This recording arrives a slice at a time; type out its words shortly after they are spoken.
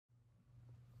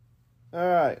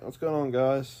Alright, what's going on,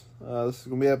 guys? This is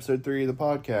going to be episode 3 of the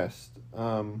podcast.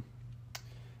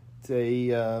 It's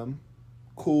a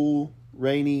cool,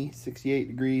 rainy 68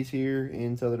 degrees here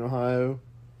in southern Ohio.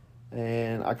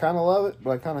 And I kind of love it, but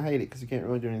I kind of hate it because you can't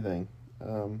really do anything.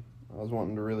 I was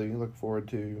wanting to really look forward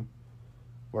to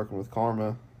working with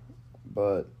Karma,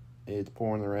 but it's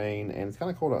pouring the rain and it's kind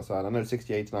of cold outside. I know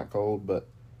 68's not cold, but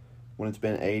when it's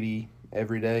been 80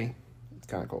 every day, it's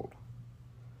kind of cold.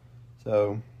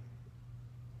 So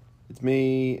it's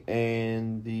me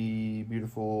and the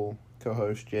beautiful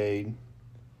co-host Jade.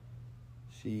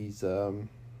 She's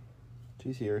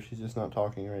here. She's just not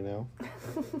talking right now.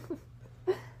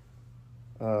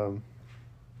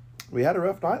 We had a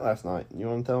rough night last night. You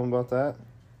want to tell them about that?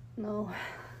 No.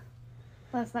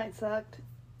 Last night sucked.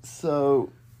 So,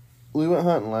 we went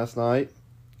hunting last night,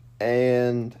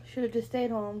 and Should have just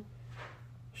stayed home.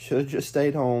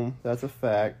 That's a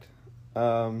fact.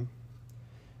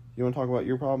 You want to talk about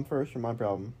your problem first or my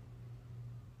problem?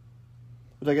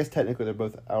 Which I guess technically they're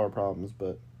both our problems,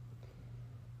 but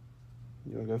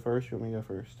you want to go first? You want me to go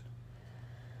first?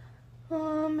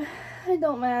 It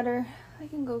don't matter. I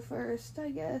can go first,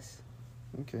 I guess.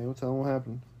 Okay, well, tell them what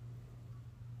happened.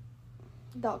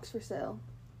 Dog's for sale.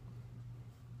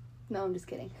 No, I'm just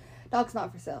kidding. Dog's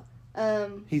not for sale.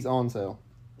 He's on sale.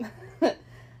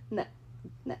 No.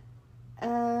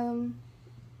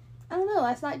 I don't know.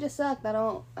 Last night just sucked. I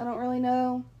don't really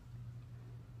know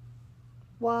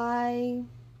why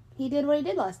he did what he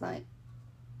did last night.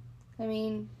 I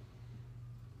mean,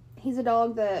 he's a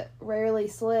dog that rarely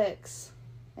slicks,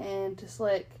 and to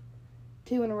slick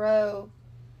 2 in a row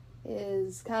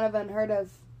is kind of unheard of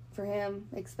for him,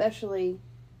 especially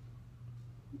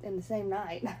in the same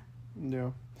night. Yeah.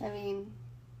 I mean,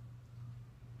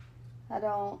 I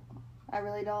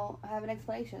really don't have an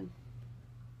explanation.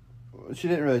 She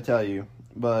didn't really tell you,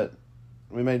 but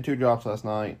we made 2 drops last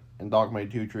night, and Doc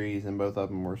made 2 trees, and both of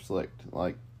them were slicked.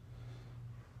 Like,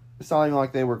 it's not even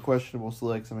like they were questionable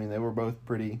slicks. I mean, they were both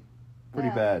pretty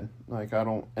Yeah. bad. Like,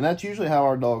 and that's usually how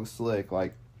our dogs slick.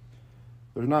 Like,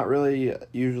 there's not really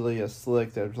usually a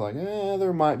slick that's like,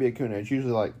 there might be a coon there. It's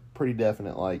usually, like, pretty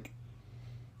definite, like,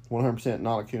 100%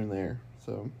 not a coon there.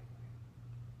 So,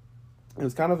 it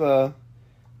was kind of a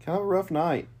rough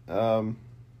night.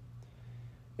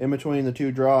 In between the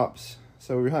 2 drops,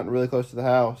 so we were hunting really close to the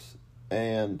house,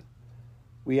 and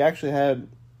we actually had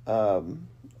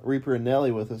Reaper and Nelly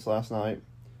with us last night,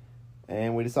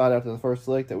 and we decided after the first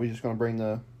lick that we were just going to bring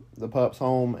the pups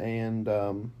home and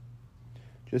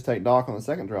just take Doc on the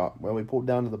second drop. Well, we pulled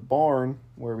down to the barn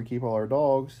where we keep all our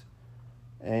dogs,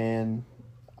 and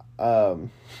so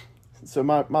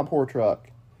my poor truck,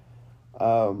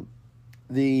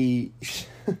 the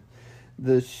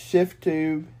the shift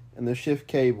tube and the shift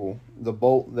cable, the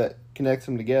bolt that connects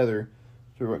them together,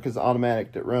 because the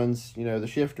automatic that runs, the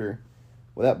shifter,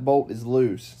 well, that bolt is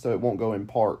loose, so it won't go in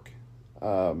park.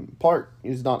 Park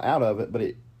is not out of it, but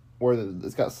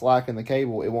it's got slack in the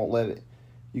cable, it won't let it.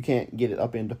 You can't get it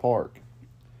up into park.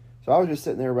 So I was just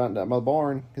sitting there around my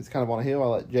barn. It's kind of on a hill. I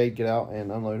let Jade get out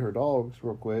and unload her dogs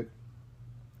real quick,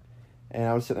 and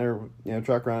I was sitting there,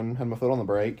 truck around, had my foot on the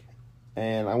brake,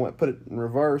 and I went put it in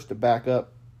reverse to back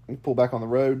up and pull back on the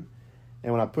road.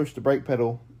 And when I pushed the brake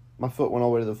pedal, my foot went all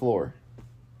the way to the floor.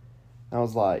 And I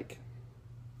was like,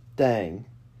 dang.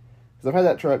 Because I've had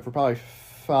that truck for probably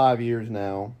 5 years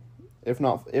now. If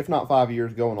not 5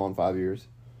 years, going on 5 years.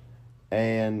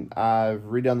 And I've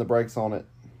redone the brakes on it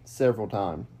several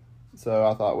times. So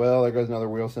I thought, well, there goes another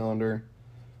wheel cylinder.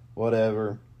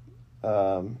 Whatever.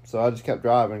 So I just kept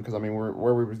driving because,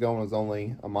 where we was going was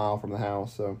only a mile from the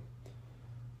house. So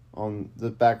on the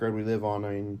back road we live on,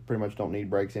 pretty much don't need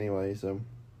brakes anyway, so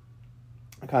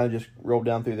I kind of just rolled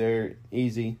down through there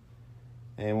easy.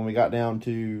 And when we got down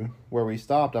to where we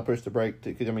stopped, I pushed the brake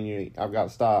because I've got to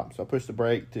stop, so I pushed the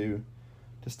brake to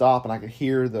stop, and I could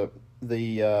hear the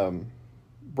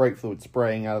brake fluid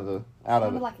spraying out of it.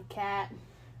 Sounded like a cat.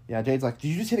 Yeah, Jade's like, "Did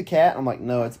you just hit a cat?" I'm like,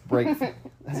 "No, it's brake.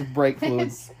 That's brake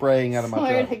fluid spraying out of my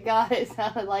truck." Swear to God, it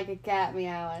sounded like a cat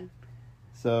meowing.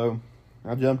 So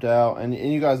I jumped out, and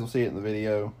you guys will see it in the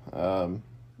video.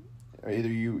 Either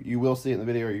you will see it in the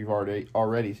video, or you've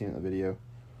already seen it in the video.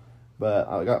 But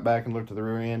I got back and looked at the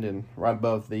rear end, and right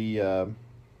above the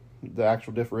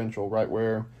actual differential, right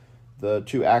where the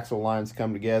 2 axle lines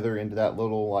come together into that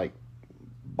little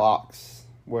box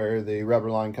where the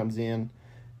rubber line comes in,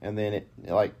 and then it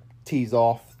tees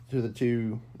off to the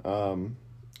 2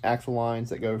 axle lines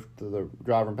that go to the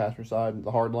driver and passenger side,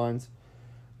 the hard lines.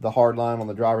 The hard line on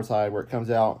the driver's side where it comes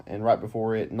out, and right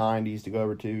before it 90s to go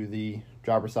over to the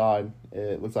driver's side,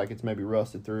 it looks like it's maybe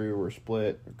rusted through or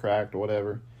split or cracked or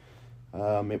whatever.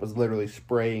 It was literally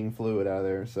spraying fluid out of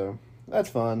there, so that's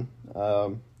fun.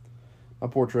 My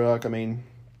poor truck, I mean,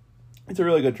 it's a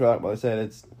really good truck, but like I said,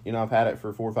 it's, I've had it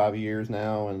for 4 or 5 years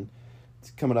now, and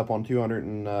it's coming up on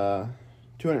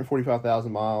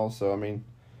 245,000 miles, so I mean,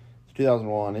 it's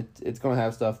 2001. It's going to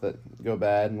have stuff that go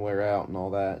bad and wear out and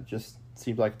all that. It just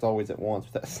seems like it's always at once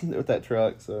with that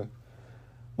truck, so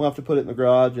we'll have to put it in the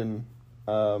garage, and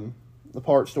the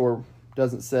parts store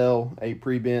doesn't sell a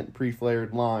pre-bent,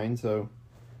 pre-flared line, so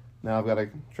now I've got to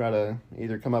try to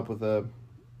either come up with a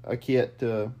kit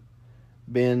to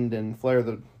bend and flare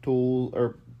the tool,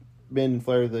 or bend and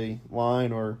flare the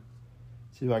line, or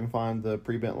see if I can find the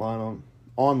pre-bent line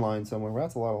online somewhere. Well,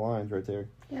 that's a lot of lines right there.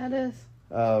 Yeah, it is.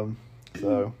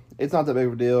 So it's not that big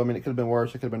of a deal. I mean, it could have been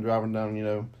worse. I could have been driving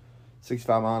down,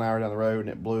 65 mile an hour down the road, and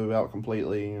it blew out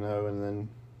completely, and then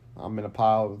I'm in a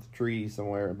pile of trees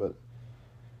somewhere, but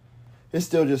it's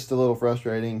still just a little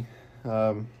frustrating.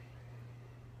 I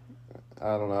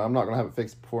don't know. I'm not going to have it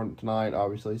fixed before tonight,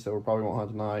 obviously, so we probably won't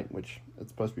hunt tonight, which it's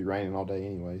supposed to be raining all day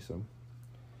anyway, so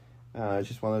it's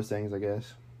just one of those things, I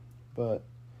guess. But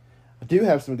I do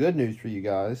have some good news for you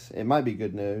guys. It might be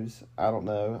good news. I don't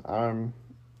know. I'm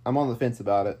on the fence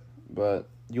about it, but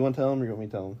do you want to tell them, or you want me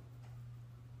to tell them?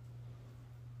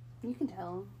 You can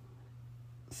tell them.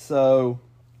 So,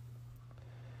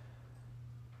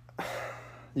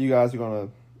 you guys are gonna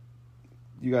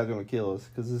kill us,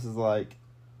 because this is like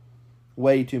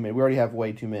way too many. We already have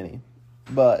way too many,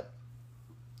 but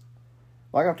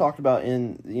like I've talked about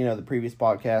in the previous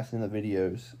podcast and the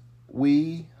videos,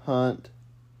 we hunt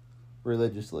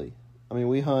religiously. I mean,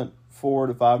 we hunt 4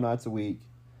 to 5 nights a week.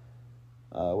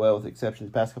 Well, with the exception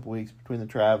of the past couple weeks between the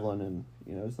traveling and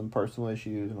some personal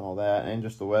issues and all that, and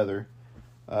just the weather.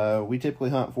 We typically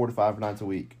hunt 4 to 5 nights a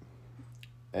week,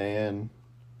 and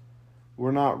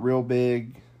we're not real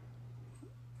big.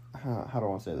 How do I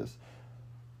want to say this?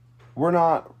 We're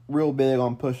not real big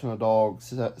on pushing a dog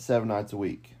 7 nights a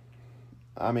week.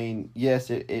 I mean, yes,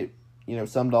 it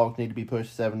some dogs need to be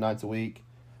pushed 7 nights a week,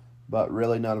 but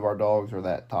really none of our dogs are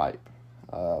that type.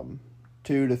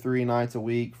 2 to 3 nights a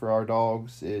week for our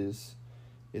dogs is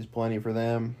plenty for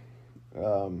them.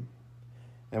 And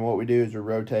what we do is we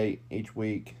rotate each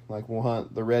week. Like, we'll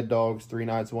hunt the red dogs 3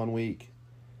 nights one week,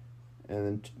 and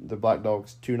then the black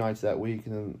dogs 2 nights that week,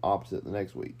 and then opposite the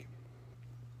next week.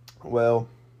 Well,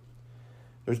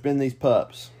 there's been these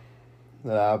pups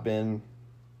that I've been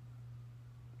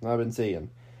seeing,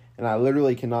 and I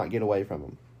literally cannot get away from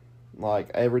them.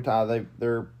 Like, every time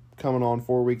they're coming on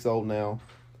 4 weeks old now,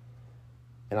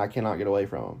 and I cannot get away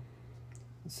from them.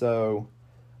 So,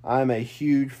 I'm a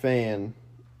huge fan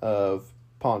of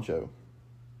Poncho.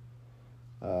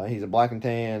 He's a black and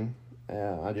tan.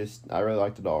 I really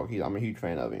like the dog. I'm a huge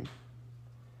fan of him.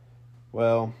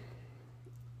 Well,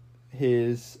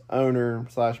 his owner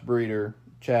 / breeder,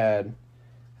 Chad,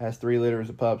 has 3 litters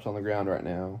of pups on the ground right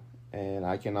now, and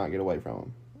I cannot get away from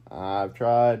them. I've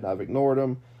tried. I've ignored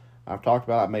them. I've talked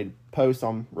about it. I've made posts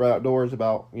on Rutt Outdoors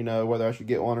about, whether I should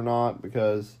get one or not,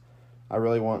 because I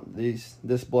really want this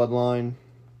bloodline.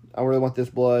 I really want this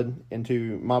blood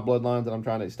into my bloodline that I'm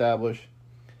trying to establish.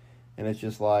 And it's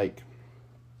just like,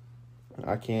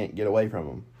 I can't get away from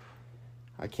them.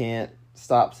 I can't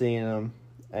stop seeing them.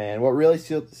 And what really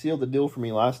sealed the deal for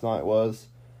me last night was,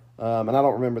 and I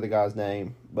don't remember the guy's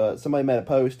name, but somebody made a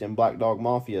post in Black Dog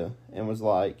Mafia and was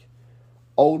like,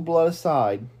 old blood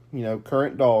aside,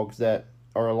 current dogs that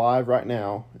are alive right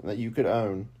now and that you could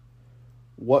own,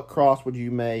 what cross would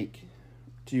you make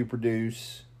to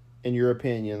produce, in your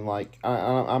opinion, like,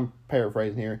 I'm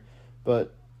paraphrasing here,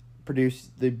 but produce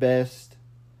the best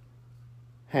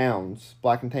hounds,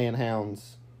 black and tan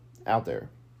hounds out there?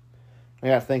 I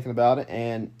got thinking about it,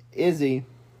 and Izzy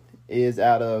is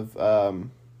out of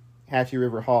Hatchie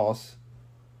River Hoss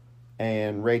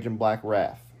and Raging Black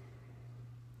Wrath.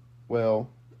 Well,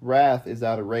 Wrath is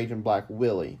out of Raging Black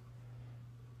Willie,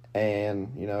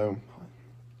 and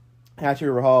Hatchie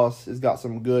River Hoss has got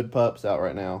some good pups out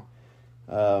right now.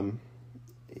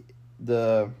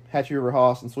 The Hatchie River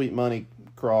Hoss and Sweet Money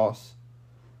cross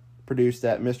produced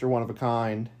that Mr. One of a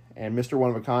Kind, and Mr.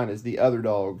 One of a Kind is the other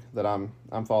dog that I'm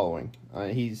following.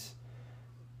 He's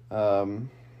under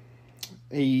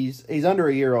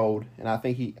a year old, and I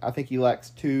think he lacks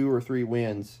 2 or 3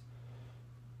 wins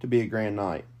to be a Grand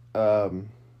Knight. I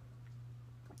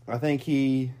think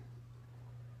he's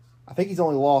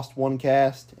only lost 1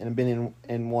 cast and been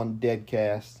in 1 dead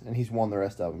cast, and he's won the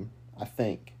rest of them, I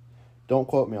think. Don't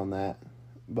quote me on that.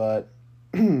 But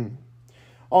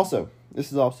also,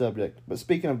 this is off subject, but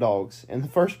speaking of dogs, in the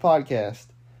first podcast,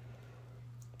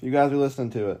 you guys are listening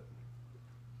to it,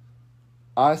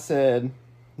 I said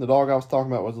the dog I was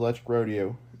talking about was Electric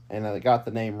Rodeo, and I got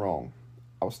the name wrong.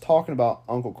 I was talking about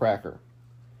Uncle Cracker.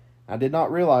 I did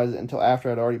not realize it until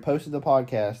after I'd already posted the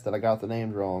podcast that I got the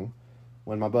names wrong,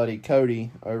 when my buddy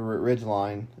Cody over at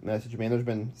Ridgeline messaged me, and there's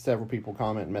been several people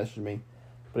comment and message me,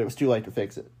 but it was too late to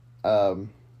fix it.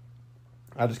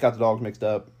 I just got the dogs mixed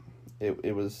up.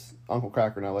 It was Uncle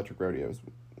Cracker and Electric Rodeo is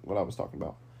what I was talking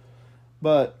about.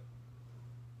 But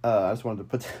I just wanted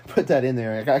to put that in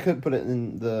there. I couldn't put it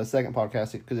in the second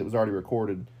podcast because it was already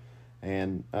recorded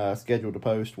and scheduled to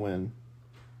post when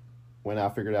I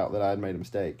figured out that I had made a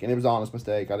mistake. And it was an honest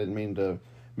mistake. I didn't mean to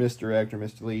misdirect or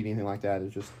mislead, anything like that.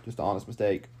 It's just an honest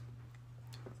mistake.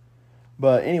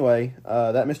 But anyway,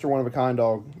 that Mr. One-of-a-Kind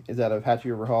dog is out of Hatchie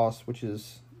River Hoss, which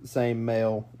is the same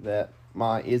male that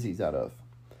my Izzy's out of.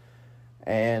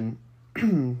 And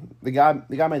the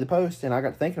guy made the post, and I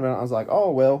got thinking about it. I was like,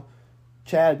 oh, well,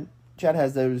 Chad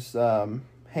has those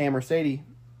Hammer Sadie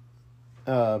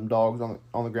dogs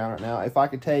on the ground right now. If I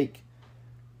could take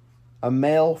a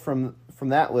male from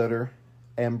that litter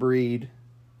and breed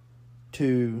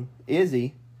to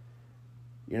Izzy,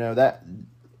 that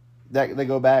they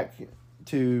go back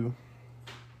to,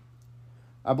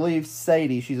 I believe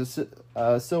Sadie, she's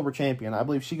a silver champion. I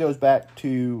believe she goes back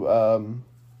to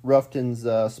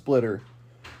Ruffton's Splitter,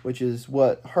 which is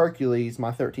what Hercules,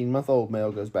 my 13-month-old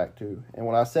male, goes back to. And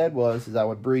what I said is I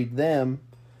would breed them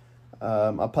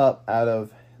a pup out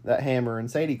of that Hammer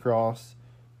and Sadie cross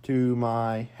to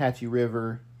my Hatchie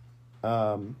River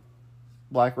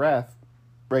Black Wrath,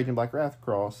 Raging Black Wrath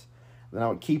cross. Then I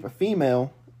would keep a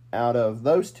female out of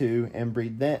those two and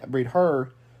breed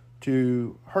her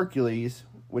to Hercules,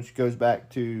 which goes back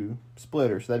to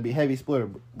Splitter. So that'd be heavy Splitter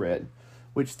bred,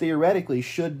 which theoretically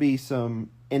should be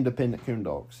some independent coon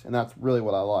dogs, and that's really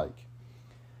what I like.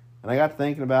 And I got to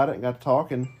thinking about it and got to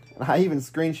talking, and I even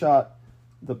screenshot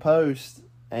the post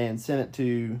and sent it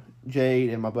to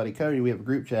Jade and my buddy Cody. We have a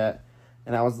group chat,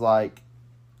 and I was like,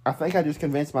 I think I just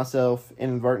convinced myself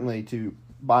inadvertently to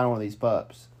buy one of these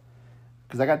pups.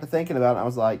 Because I got to thinking about it, and I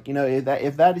was like,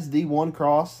 if that is the one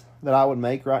cross that I would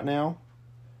make right now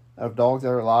of dogs that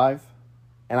are alive,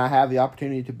 and I have the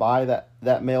opportunity to buy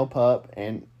that male pup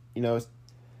and,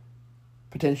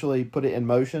 potentially put it in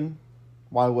motion,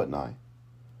 why wouldn't I?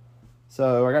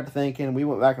 So I got to thinking, we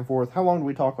went back and forth. How long did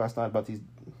we talk last night about these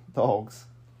dogs?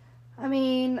 I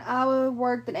mean, I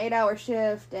worked an 8-hour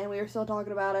shift, and we were still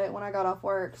talking about it when I got off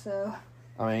work, so.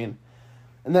 I mean,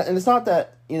 and it's not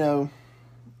that, any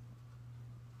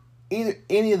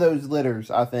of those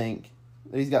litters, I think,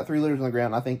 he's got 3 litters on the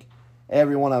ground, I think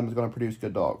every one of them is going to produce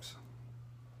good dogs.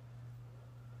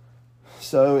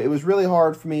 So it was really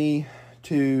hard for me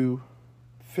to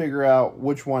figure out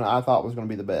which one I thought was going to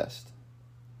be the best.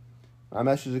 I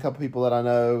messaged a couple people that I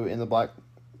know in the black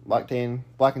and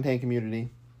tan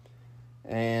community,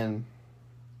 and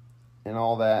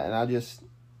all that, and I just,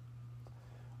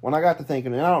 when I got to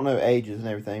thinking, and I don't know ages and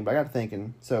everything, but I got to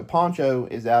thinking, so Poncho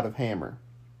is out of Hammer,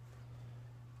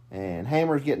 and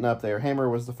Hammer's getting up there. Hammer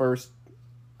was the first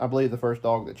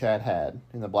dog that Chad had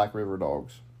in the Black River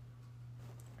dogs.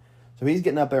 So he's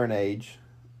getting up there in age,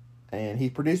 and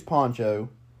he's produced Poncho,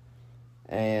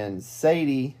 and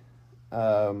Sadie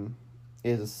I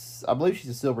believe she's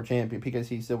a silver champion,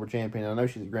 PKC silver champion. I know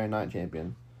she's a Grand Night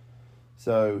champion.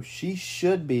 So she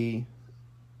should be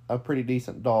a pretty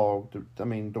decent dog to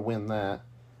win that.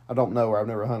 I don't know her. I've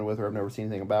never hunted with her. I've never seen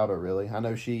anything about her, really. I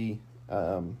know she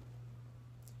won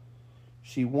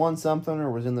something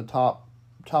or was in the top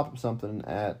of something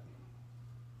at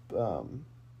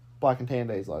Black and Tan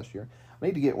Days last year. I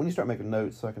need to start making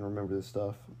notes so I can remember this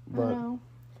stuff. But, I know.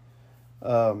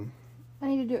 I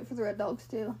need to do it for the Red Dogs,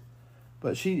 too.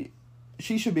 But she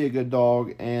should be a good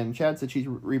dog, and Chad said she's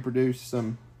reproduced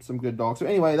some good dogs. So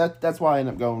anyway, that's why I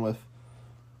ended up going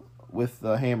with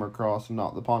the Hammer cross and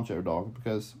not the Poncho dog,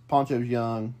 because Poncho's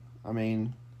young. I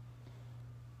mean,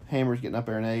 Hammer's getting up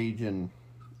there in age, and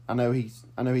I know he's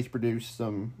produced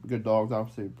some good dogs.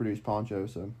 Obviously, produced Poncho,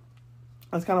 so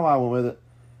that's kind of why I went with it.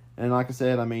 And like I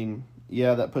said,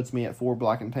 yeah, that puts me at 4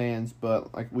 black and tans,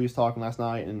 but like we was talking last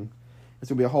night, and it's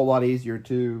going to be a whole lot easier,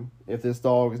 too. If this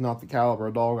dog is not the caliber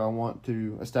of dog I want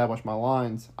to establish my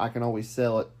lines, I can always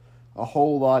sell it a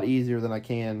whole lot easier than I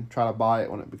can try to buy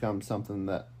it when it becomes something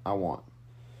that I want.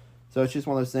 So it's just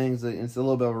one of those things that it's a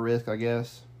little bit of a risk, I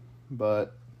guess.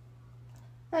 But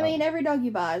I mean, every dog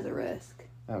you buy is a risk.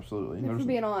 Absolutely. If we're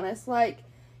being honest. Like,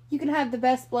 you can have the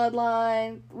best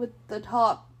bloodline with the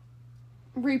top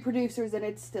reproducers, and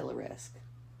it's still a risk.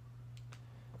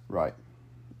 Right.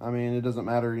 I mean, it doesn't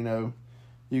matter,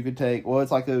 You could take,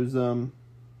 it's like those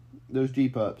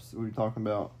G-pups we were talking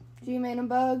about. G-Man and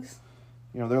Bugs?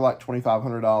 They're like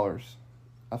 $2,500.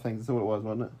 I think that's what it was,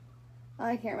 wasn't it?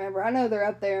 I can't remember. I know they're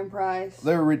up there in price.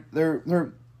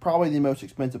 They're probably the most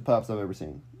expensive pups I've ever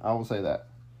seen. I will say that,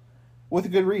 with a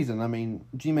good reason. I mean,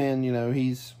 G-Man,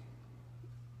 he's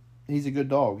a good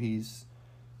dog. He's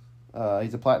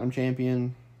a platinum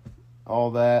champion,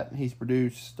 all that. He's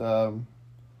produced, the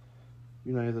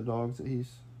dogs that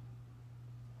he's.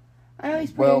 I know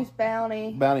he's produced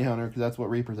Bounty. Bounty Hunter, because that's what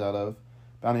Reaper's out of.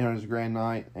 Bounty Hunter's a Grand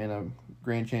Knight and a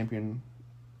Grand Champion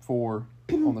 4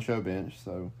 on the show bench.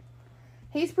 So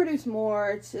he's produced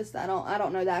more. It's just I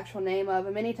don't know the actual name of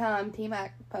him. Anytime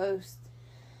T-Mac posts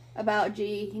about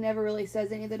G, he never really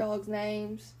says any of the dogs'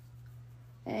 names.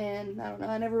 And I don't know.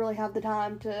 I never really have the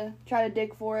time to try to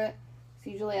dig for it.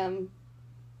 So usually I'm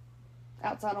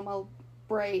outside on my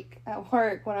break at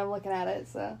work when I'm looking at it.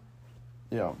 So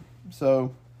yeah.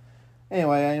 So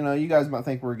anyway, you guys might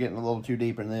think we're getting a little too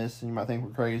deep in this, and you might think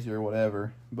we're crazy or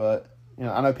whatever. But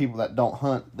I know people that don't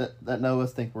hunt that know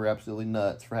us think we're absolutely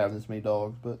nuts for having this many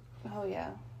dogs. But oh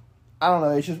yeah, I don't know.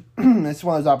 It's just it's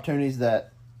one of those opportunities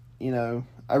that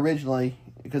originally,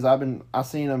 because I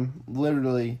seen him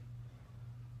literally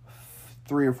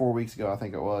 3 or 4 weeks ago, I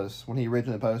think it was, when he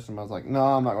originally posted them. I was like, no,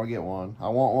 I'm not gonna get one. I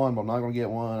want one, but I'm not gonna get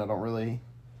one. I don't really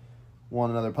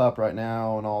want another pup right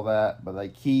now and all that. But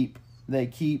they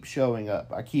keep showing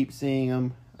up. I keep seeing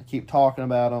them. I keep talking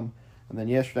about them. And then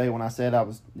yesterday when I said I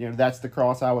was, that's the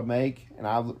cross I would make, and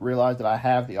I realized that I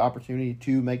have the opportunity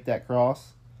to make that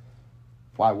cross,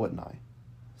 why wouldn't I?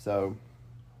 So,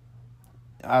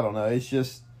 I don't know. It's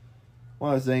just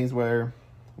one of those things where,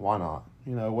 why not?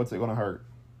 What's it going to hurt?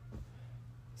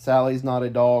 Sally's not a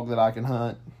dog that I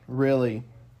can really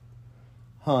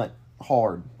hunt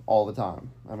hard all the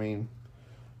time. I mean,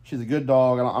 she's a good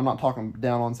dog. I'm not talking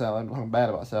down on Sally. I'm not talking bad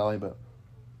about Sally, but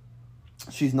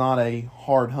she's not a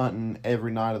hard hunting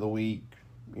every night of the week,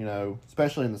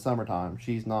 especially in the summertime.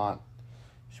 She's not,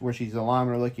 where she's a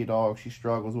Lyman or Licky dog, she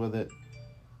struggles with it,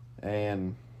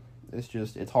 and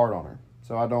it's hard on her.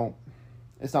 So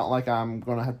it's not like I'm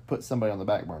going to have to put somebody on the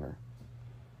back burner,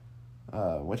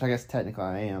 which I guess technically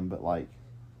I am, but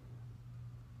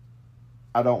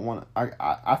I don't want to,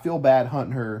 I feel bad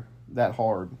hunting her that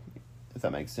hard, if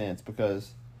that makes sense,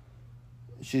 because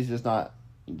she's just not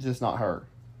her.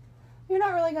 You're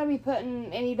not really going to be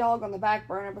putting any dog on the back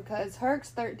burner because Herc's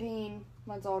 13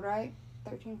 months old, right?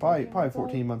 13, probably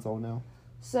 14 months old now.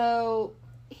 So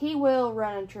he will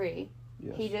run a tree.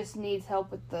 Yes. He just needs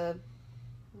help with the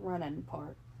running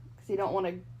part because he don't want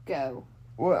to go.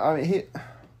 Well, I mean,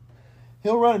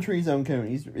 he'll run a tree zone coon.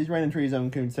 He's ran a tree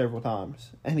zone coon several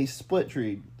times, and he's split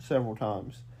treed several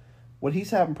times. What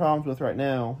he's having problems with right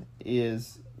now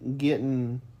is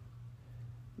getting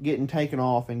taken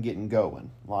off and getting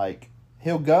going. Like,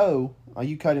 he'll go.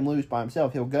 You cut him loose by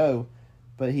himself, he'll go,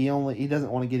 but he doesn't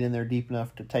want to get in there deep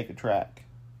enough to take a track.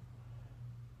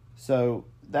 So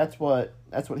that's what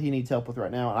he needs help with right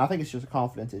now, and I think it's just a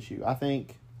confidence issue. I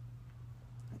think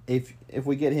if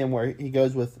we get him where he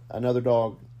goes with another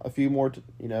dog a few more,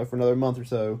 for another month or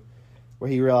so, where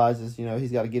he realizes,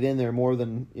 he's got to get in there more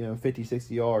than 50,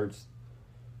 60 yards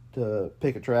to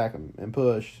pick a track and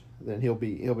push, then he'll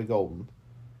be golden.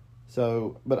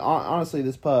 So, but honestly,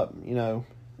 this pup,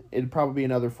 it'd probably be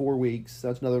another 4 weeks.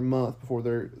 That's another month before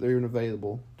they're even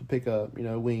available to pick up,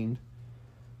 weaned.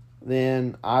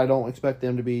 Then I don't expect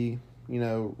them to be,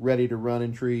 ready to run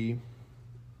and tree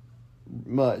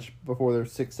much before they're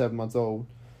 6, 7 months old.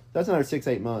 That's another 6,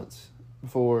 8 months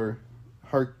before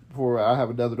I have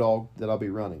another dog that I'll be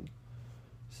running.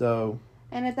 So.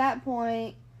 And at that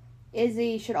point,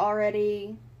 Izzy should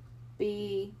already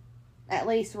be at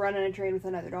least running a tree with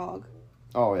another dog.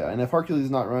 Oh, yeah. And if Hercules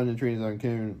is not running and treating his own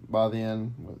coon by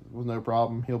then, with no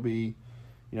problem, he'll be,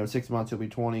 6 months, he'll be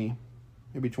 20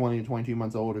 to 22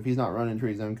 months old. If he's not running and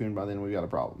treating his own coon by then, we've got a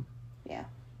problem. Yeah.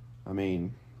 I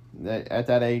mean, at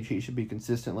that age, he should be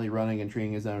consistently running and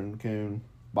treating his own coon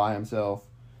by himself.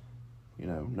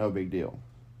 No big deal.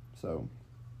 So,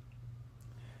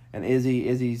 and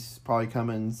Izzy's probably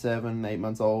coming 7, 8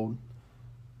 months old.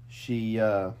 She,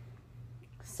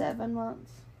 7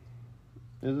 months.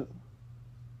 Is it?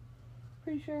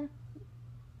 Pretty sure.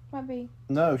 Might be.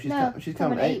 No, she's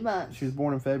coming 8 months. She was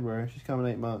born in February. She's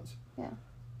coming 8 months.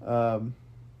 Yeah.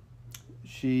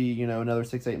 She, another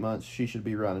 6, 8 months, she should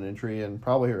be running and treeing,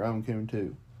 probably her own coon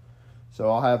too. So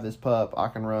I'll have this pup. I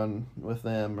can run with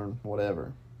them or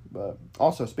whatever. But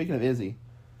also, speaking of Izzy,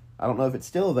 I don't know if it's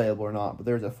still available or not, but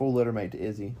there's a full litter mate to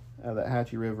Izzy out of that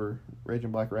Hatchie River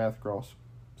Raging Black Wrath cross.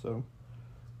 So,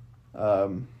 I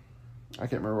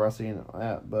can't remember where I seen it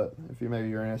at, but if you're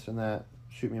interested in that,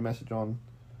 shoot me a message on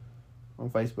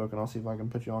Facebook, and I'll see if I can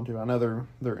put you onto it. I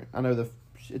know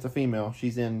it's a female.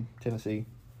 She's in Tennessee,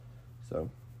 So,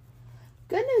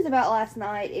 Good news about last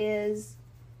night is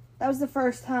that was the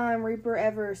first time Reaper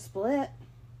ever split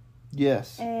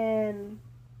yes. and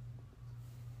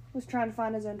was trying to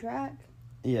find his own track.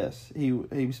 Yes,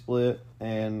 he split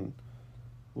and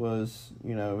was,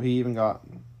 he even got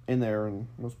in there and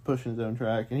was pushing his own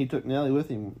track. And he took Nelly with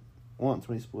him once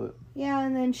when he split. Yeah,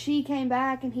 and then she came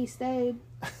back and he stayed.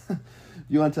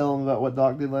 You want to tell him about what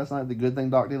Doc did last night? The good thing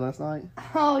Doc did last night?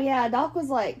 Oh, yeah. Doc was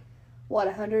like,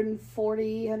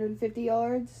 140, 150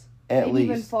 yards? At Maybe least.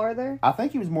 even farther? I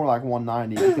think he was more like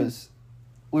 190 because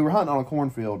we were hunting on a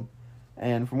cornfield.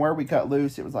 And from where we cut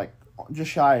loose, it was like just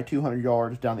shy of 200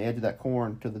 yards down the edge of that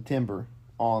corn to the timber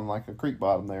on like a creek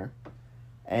bottom there.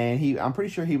 And I'm pretty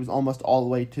sure he was almost all the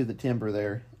way to the timber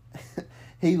there.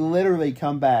 He literally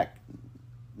come back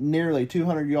nearly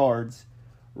 200 yards,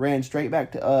 ran straight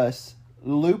back to us,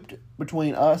 looped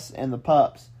between us and the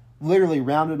pups, literally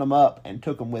rounded them up and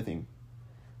took them with him.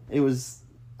 It was,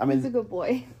 He's a good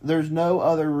boy. There's no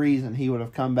other reason he would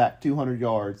have come back 200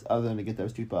 yards other than to get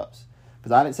those two pups.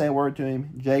 Because I didn't say a word to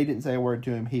him. Jay didn't say a word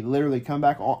to him. He literally come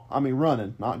back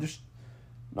running, not just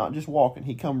walking.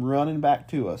 He come running back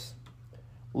to us,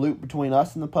 looped between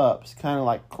us and the pups, kind of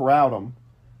like corralled them,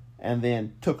 and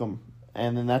then took them.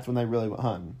 And then that's when they really went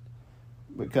hunting.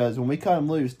 Because when we cut him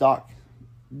loose, Doc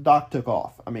took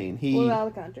off. He Flew out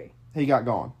of the country. He got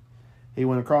gone. He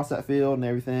went across that field and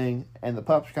everything, and the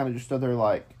pups kind of just stood there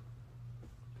like...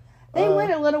 They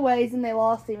went a little ways and they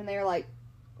lost him, and they were like,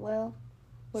 well,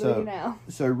 what do we do now?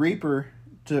 So Reaper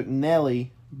took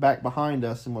Nelly back behind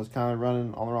us and was kind of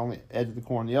running on the wrong edge of the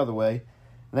corn the other way.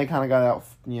 And they kind of got out,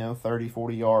 30,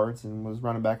 40 yards and was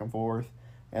running back and forth.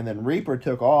 And then Reaper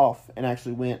took off and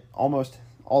actually went almost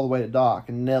all the way to Doc,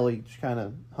 and Nelly just kind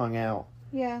of hung out.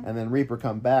 Yeah. And then Reaper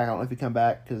come back. I don't know if he come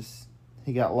back because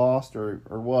he got lost or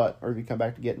what, or if he come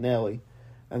back to get Nelly.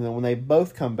 And then when they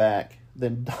both come back,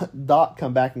 then Doc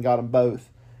come back and got them both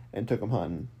and took them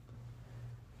hunting.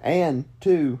 And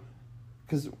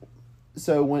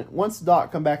once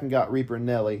Doc come back and got Reaper and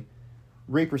Nelly,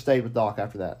 Reaper stayed with Doc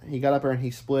after that. He got up there and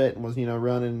he split and was,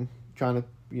 running, trying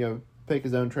to, pick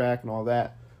his own track and all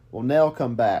that. Well, Nell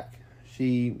come back.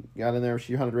 She got in there,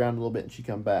 she hunted around a little bit, and she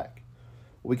come back.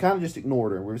 We kind of just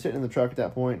ignored her. We were sitting in the truck at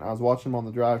that point. I was watching him on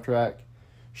the drive track.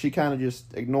 She kind of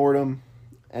just ignored him,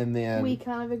 and then... We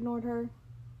kind of ignored her.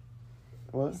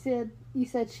 What? You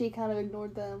said she kind of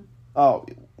ignored them. Oh,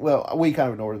 well, we kind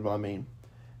of ignored is what I mean.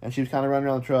 And she was kind of running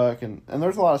around the truck, and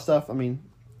there's a lot of stuff.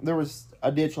 There was a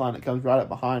ditch line that comes right up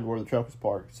behind where the truck was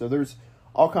parked. So there's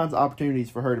all kinds of opportunities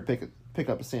for her to pick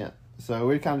up a scent. So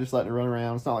we kind of just letting her run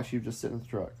around. It's not like she was just sitting in the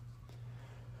truck.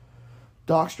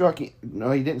 Doc struck in.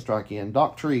 No, he didn't strike in.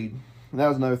 Doc treed. And that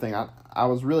was another thing. I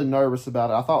was really nervous about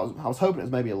it. I was hoping it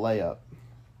was maybe a layup.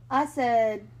 I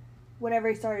said whenever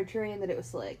he started treeing that it was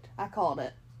slicked. I called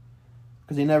it.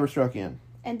 Because he never struck in.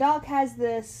 And Doc has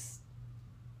this...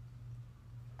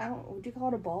 would you call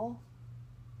it a ball?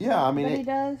 Yeah, he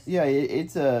does? Yeah,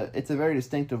 it's a very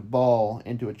distinctive ball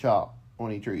into a chop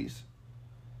when he trees.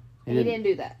 He didn't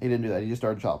do that. He didn't do that. He just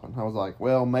started chopping. I was like,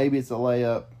 well, maybe it's a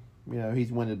layup.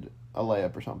 He's winded a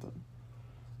layup or something.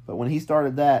 But when he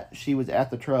started that, she was at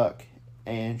the truck,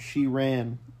 and she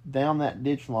ran down that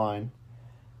ditch line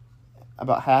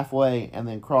about halfway and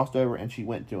then crossed over, and she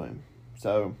went to him.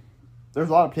 So there's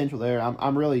a lot of potential there.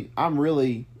 I'm really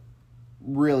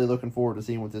looking forward to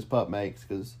seeing what this pup makes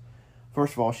because,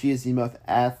 first of all, she is the most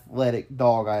athletic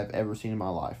dog I have ever seen in my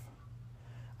life.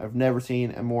 I've never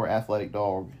seen a more athletic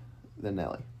dog than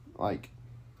Nelly.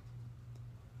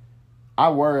 I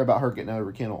worry about her getting out of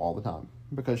her kennel all the time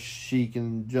because she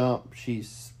can jump,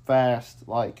 she's fast,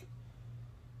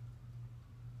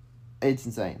 it's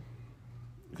insane.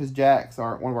 Because Jax,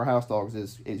 one of our house dogs,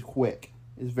 is quick,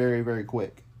 is very, very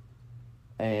quick.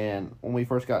 And when we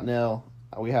first got Nell,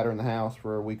 we had her in the house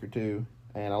for a week or two,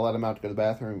 and I let him out to go to the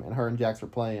bathroom, and her and Jax were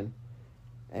playing,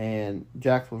 and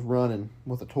Jax was running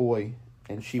with a toy,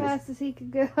 and she fast as he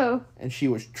could go. And she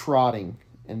was trotting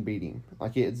and beating.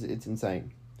 It's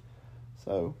insane.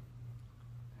 So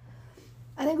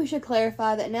I think we should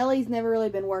clarify that Nellie's never really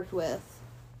been worked with.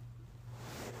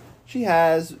 She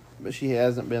has, but she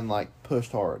hasn't been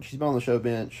pushed hard. She's been on the show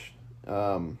bench.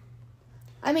 Hunting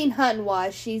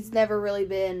wise, she's never really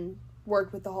been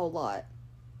worked with a whole lot.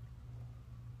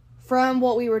 From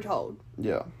what we were told.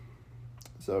 Yeah.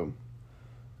 So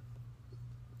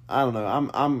I don't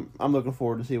know. I'm looking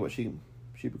forward to see what she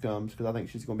becomes because I think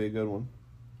she's going to be a good one.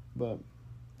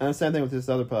 And the same thing with this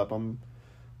other pup. I'm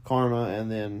Karma,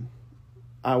 and then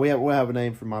we'll have a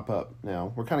name for my pup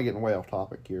now. We're kind of getting way off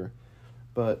topic here,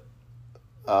 but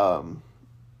we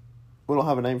don't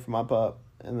have a name for my pup,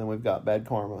 and then we've got Bad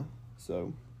Karma.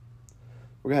 So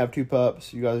we're going to have 2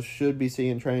 pups. You guys should be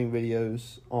seeing training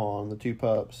videos on the 2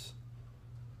 pups.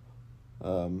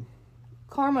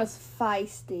 Karma's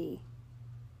feisty.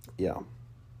 Yeah.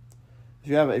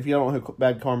 If you don't know who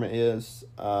Bad Karma is,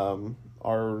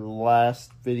 our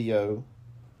last video,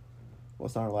 well,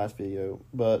 it's not our last video,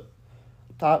 but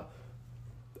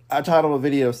I titled a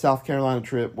video, South Carolina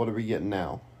Trip, What Are We Getting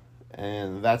Now?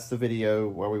 And that's the video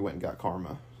where we went and got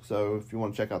Karma. So if you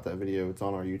want to check out that video, it's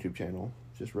on our YouTube channel.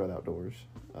 It's just Rutt Outdoors,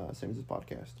 same as this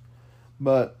podcast.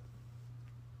 But,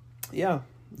 yeah,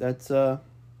 that's kind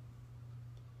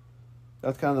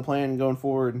of the plan going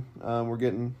forward. We're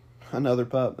getting another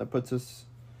pup that puts us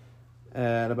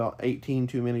at about 18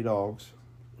 too many dogs.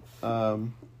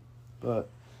 But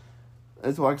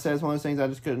it's like I said, it's one of those things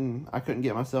I couldn't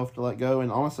get myself to let go,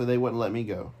 and honestly, they wouldn't let me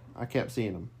go. I kept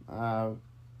seeing them. I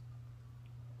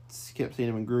kept seeing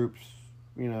them in groups,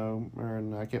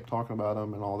 and I kept talking about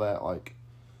them and all that. Like,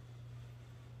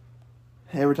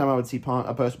 every time I would see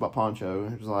a post about Poncho,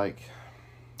 it was like,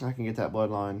 I can get that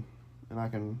bloodline,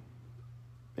 and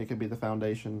it could be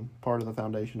part of the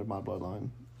foundation of my bloodline.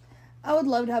 I would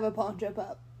love to have a Poncho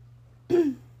pup.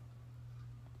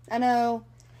 I know.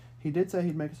 He did say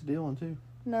he'd make us a deal on 2.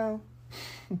 No,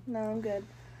 I'm good.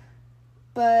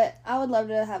 But I would love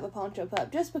to have a Poncho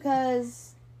pup just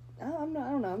because I don't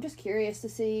know. I'm just curious to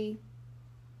see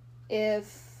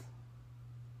if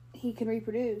he can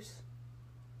reproduce,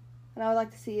 and I would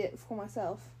like to see it for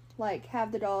myself. Like,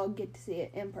 have the dog get to see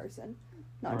it in person,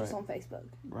 not just on Facebook.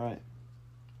 Right.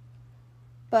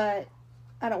 But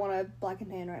I don't want a black and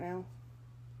tan right now.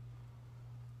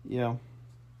 Yeah.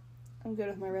 I'm good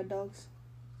with my red dogs.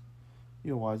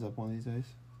 You'll wise up one of these days.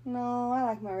 No, I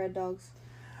like my red dogs.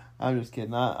 I'm just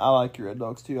kidding. I like your red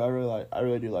dogs too. I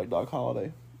really do like Dog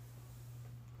Holiday.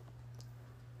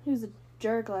 He was a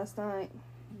jerk last night.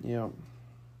 Yeah.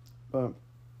 But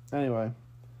anyway,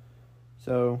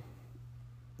 so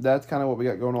that's kind of what we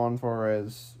got going on for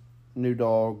as new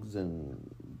dogs and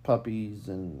puppies,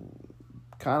 and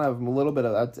kind of a little bit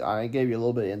of that. I gave you a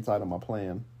little bit of insight on my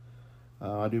plan.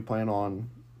 I do plan on,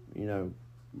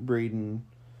 breeding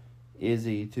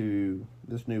Izzy to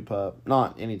this new pup.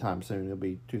 Not anytime soon. It'll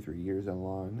be 2-3 years down the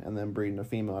line. And then breeding a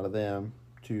female out of them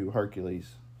to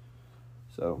Hercules.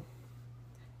 So.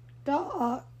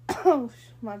 Doc. Oh,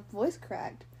 my voice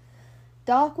cracked.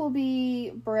 Doc will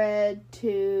be bred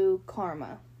to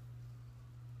Karma.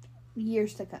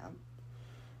 Years to come.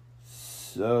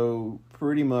 So,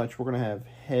 pretty much, we're going to have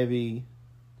heavy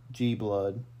G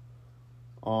blood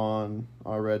on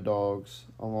our red dogs,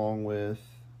 along with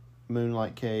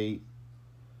Moonlight Kate,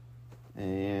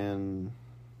 and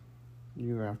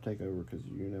you're going to have to take over because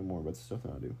you know more about the stuff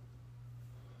than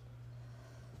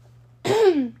I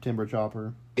do. Timber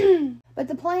Chopper. But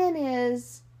the plan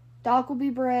is Doc will be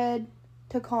bred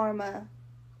to Karma.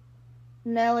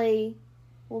 Nelly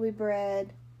will be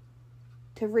bred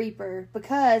to Reaper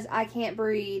because I can't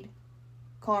breed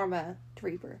Karma to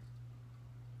Reaper.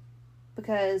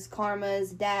 Because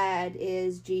Karma's dad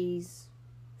is G's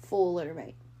full litter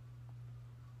mate.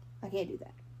 I can't do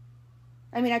that.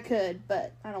 I mean, I could,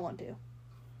 but I don't want to.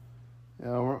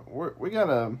 Yeah, we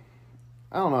gotta.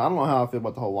 I don't know how I feel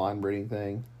about the whole line breeding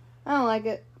thing. I don't like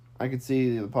it. I could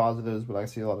see the positives, but I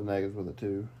see a lot of negatives with it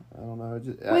too. I don't know.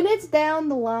 When it's down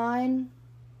the line,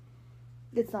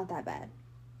 it's not that bad.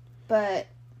 But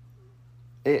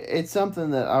it's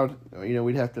something that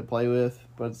we'd have to play with,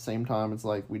 but at the same time, it's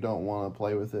like we don't want to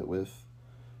play with it with,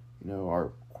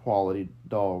 our quality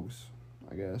dogs.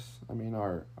 I guess. I mean,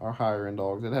 our higher end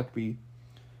dogs. It'd have to be.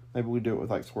 Maybe we do it with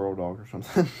like squirrel dogs or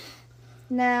something.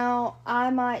 Now I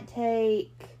might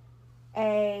take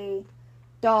a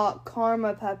Doc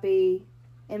Karma puppy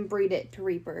and breed it to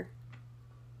Reaper.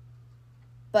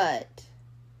 But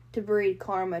to breed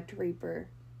Karma to Reaper,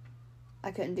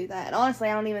 I couldn't do that. And honestly,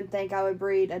 I don't even think I would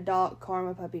breed a Doc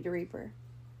Karma puppy to Reaper.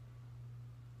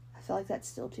 I feel like that's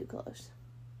still too close.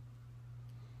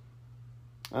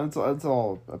 It's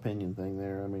all opinion thing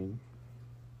there. I mean,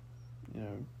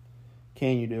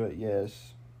 can you do it?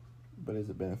 Yes. But is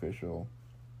it beneficial?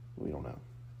 We don't know.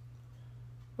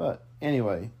 But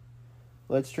anyway,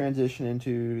 let's transition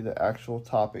into the actual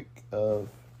topic of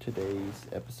today's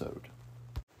episode.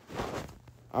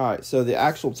 Alright, so the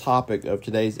actual topic of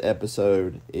today's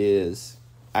episode is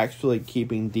actually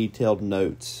keeping detailed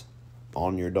notes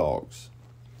on your dogs.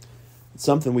 It's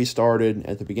something we started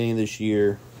at the beginning of this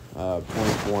year,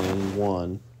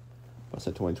 2021. I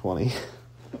said 2020.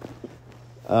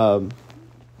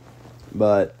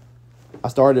 But I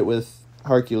started with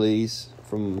Hercules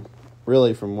from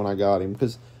when I got him,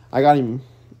 because we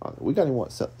got him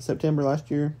September last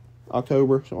year,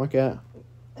 October, something like that.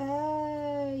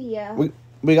 Yeah.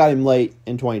 we got him late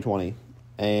in 2020,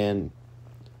 and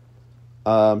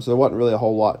so there wasn't really a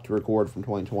whole lot to record from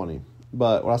 2020.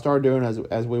 But what I started doing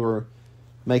as we were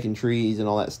making trees and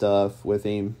all that stuff with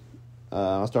him,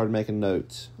 I started making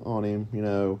notes on him. You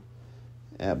know,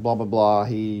 at blah blah blah,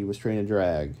 he was treeing a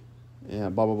drag.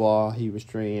 And blah blah blah, he was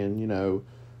treeing, you know,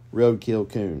 roadkill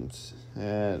coons.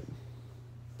 At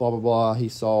blah blah blah, he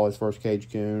saw his first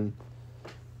cage coon.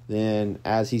 Then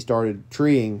as he started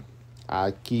treeing,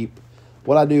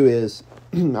 what I do is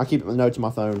I keep the notes on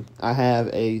my phone. I have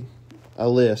a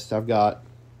list. I've got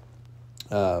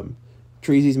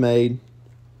trees he's made,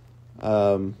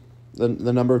 the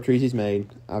number of trees he's made.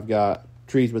 I've got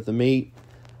trees with the meat.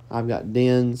 I've got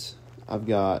dens. I've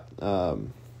got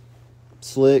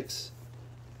slicks.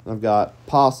 I've got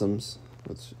possums.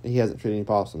 He hasn't treated any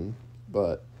possum,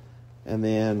 and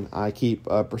then I keep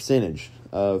a percentage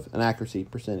of an accuracy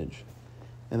percentage,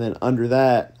 and then under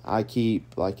that I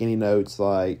keep like any notes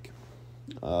like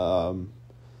his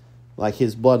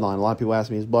bloodline. A lot of people ask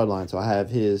me his bloodline, so I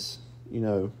have his, you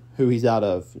know, who he's out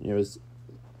of, you know, his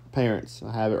parents.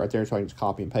 I have it right there so I can just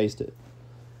copy and paste it.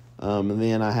 And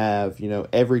then I have, you know,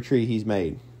 every tree he's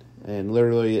made, and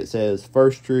literally it says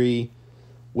first tree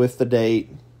with the date,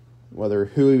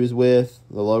 who he was with,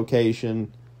 the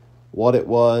location, what it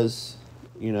was,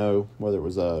 you know, whether it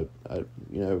was with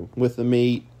the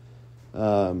meat,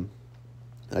 a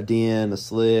den, a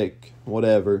slick,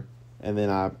 whatever. And then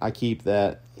I keep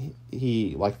that.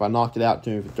 He, like, if I knocked it out to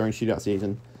him during shootout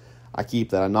season, I keep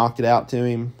that I knocked it out to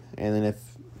him. And then if,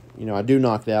 you know, I do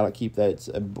knock it out, I keep that it's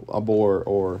a boar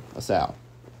or a sow.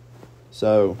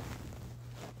 So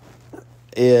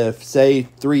if, say,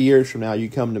 3 years from now you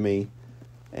come to me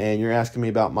and you're asking me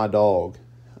about my dog,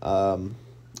 and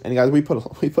guys, we put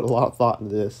a lot of thought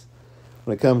into this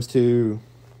when it comes to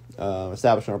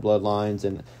establishing our bloodlines,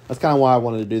 and that's kind of why I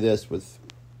wanted to do this in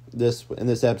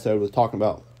this episode, was talking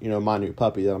about, you know, my new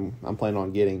puppy that I'm planning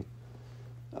on getting,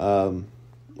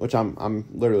 which I'm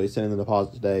literally sending the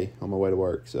deposit today on my way to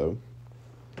work. So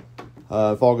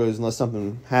if all goes, unless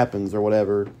something happens or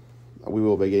whatever, we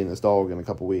will be getting this dog in a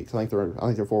couple weeks. I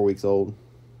think they're 4 weeks old.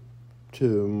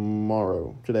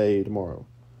 Tomorrow. I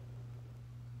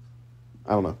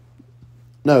don't know.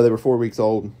 No, they were 4 weeks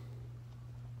old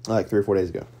like 3 or 4 days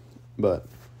ago. But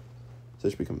so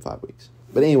it should become 5 weeks.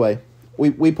 But anyway,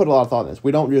 we put a lot of thought in this.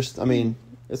 We don't just, I mean,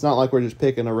 it's not like we're just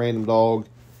picking a random dog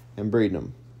and breeding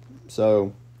them.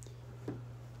 So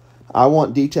I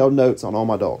want detailed notes on all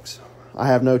my dogs. I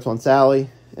have notes on Sally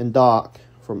and Doc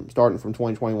starting from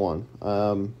 2021.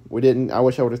 I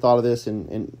wish I would have thought of this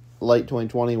in late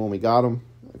 2020 when we got them.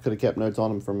 I could have kept notes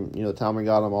on them from, you know, the time we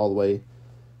got them all the way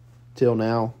till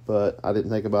now, but I didn't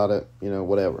think about it, you know,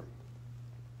 whatever.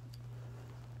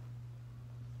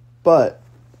 But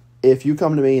if you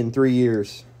come to me in 3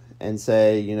 years and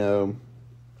say, you know,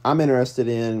 I'm interested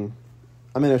in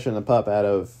a pup out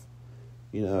of,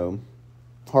 you know,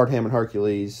 Hardham and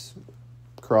Hercules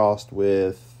crossed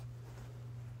with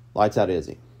Lights Out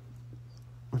Izzy.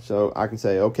 So I can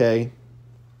say, okay,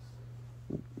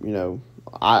 you know,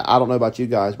 I don't know about you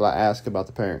guys, but I ask about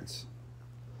the parents.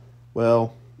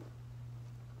 Well,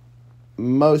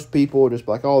 most people are just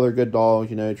like, oh, they're good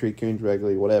dogs, you know, treat coons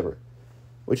regularly, whatever.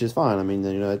 Which is fine. I mean,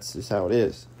 you know, that's just how it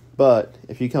is. But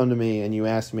if you come to me and you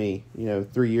ask me, you know,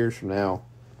 3 years from now,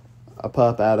 a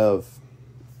pup out of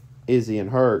Izzy and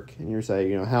Herc, and you say,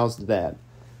 you know, how's the dad?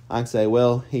 I can say,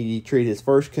 well, he treated his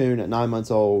first coon at 9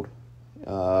 months old,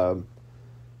 and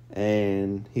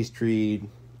he's treated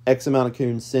X amount of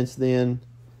coons since then.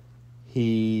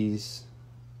 He's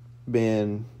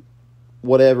been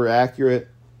whatever accurate,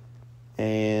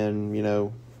 and, you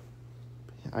know,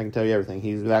 I can tell you everything.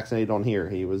 He's vaccinated on here.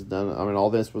 He was done. I mean, all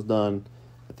this was done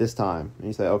at this time. And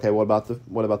you say, okay, what about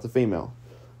the female?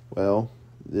 Well,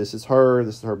 this is her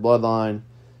bloodline.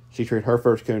 She treated her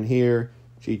first coon here.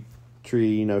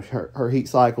 You know, her heat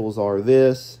cycles are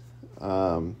this.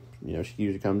 You know, she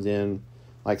usually comes in,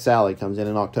 like Sally comes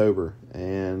in October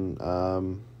and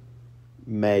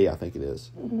May, I think it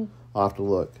is. Mm-hmm. I'll have to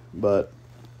look, but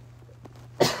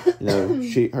you know,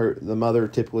 the mother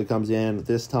typically comes in at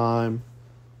this time.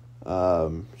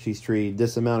 She's treated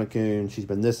this amount of coons. She's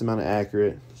been this amount of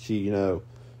accurate.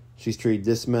 She's treated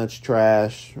this much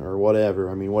trash or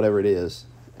whatever. I mean, whatever it is.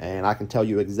 And I can tell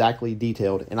you exactly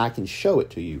detailed, and I can show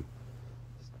it to you.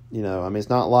 You know, I mean, it's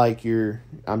not like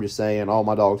I'm just saying, oh,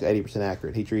 my dog's 80%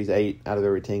 accurate. He treats 8 out of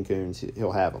every 10 coons.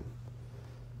 He'll have them.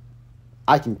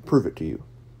 I can prove it to you.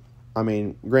 I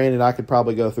mean, granted, I could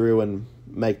probably go through and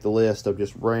make the list of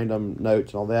just random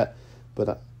notes and all that,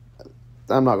 but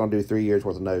I'm not going to do 3 years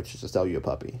worth of notes just to sell you a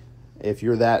puppy. If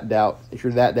you're that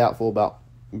doubtful about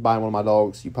buying one of my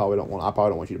dogs, I probably don't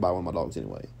want you to buy one of my dogs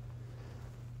anyway.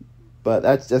 But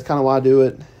that's kind of why I do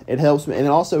it. It helps me, and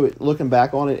also looking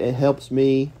back on it, it helps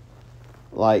me.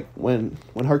 Like when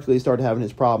Hercules started having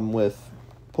his problem with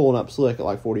pulling up slick at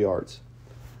like 40 yards,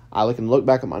 I can look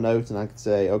back at my notes and I can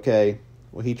say, okay,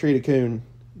 well, he treated Coon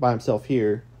by himself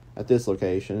here at this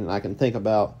location, and I can think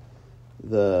about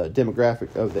the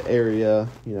demographic of the area,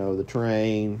 the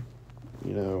terrain,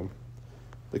 the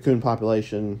Coon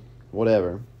population,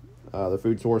 whatever, the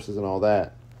food sources and all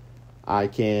that. I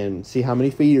can see how many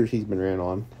feeders he's been ran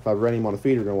on, if I've run him on a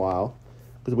feeder in a while,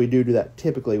 because we do that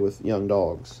typically with young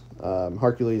dogs.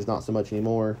 Hercules, not so much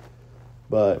anymore,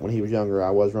 but when he was younger,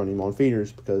 I was running him on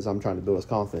feeders because I'm trying to build his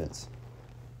confidence.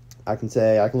 I can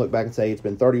look back and say it's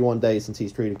been 31 days since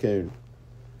he's treated Coon,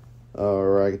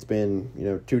 or it's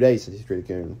been 2 days since he's treated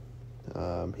Coon.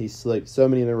 He's slicked so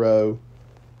many in a row,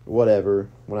 whatever.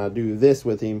 When I do this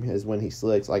with him is when he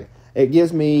slicks. Like it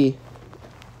gives me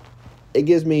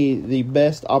the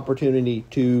best opportunity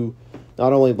to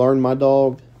not only learn my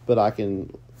dog, but I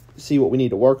can see what we need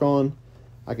to work on.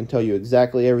 I can tell you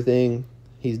exactly everything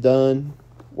he's done,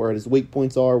 where his weak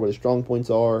points are, what his strong points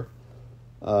are.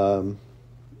 I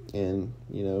can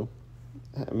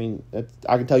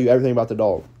tell you everything about the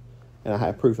dog, and I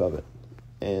have proof of it.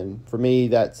 And for me,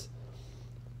 that's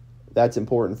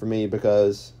important for me,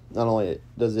 because not only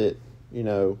does it,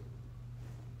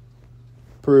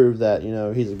 prove that,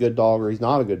 he's a good dog or he's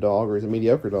not a good dog or he's a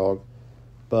mediocre dog,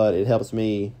 but it helps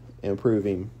me improve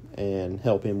him and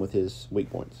help him with his weak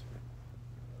points.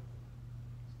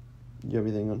 Do you have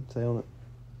anything to say on it?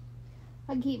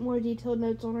 I keep more detailed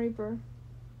notes on Reaper.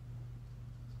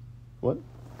 What?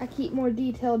 I keep more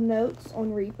detailed notes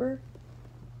on Reaper,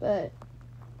 but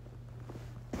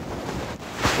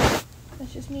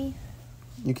that's just me.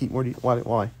 You keep more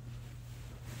why?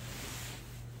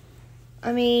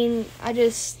 I mean, I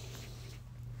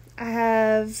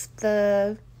have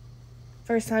the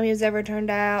first time he was ever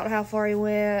turned out, how far he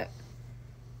went,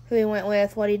 who he went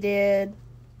with, what he did,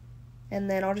 and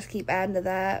then I'll just keep adding to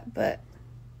that, but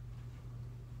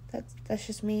that's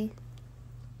just me.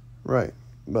 Right.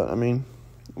 But, I mean,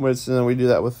 we do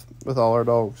that with all our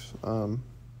dogs. And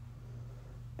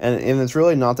it's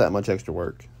really not that much extra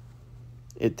work.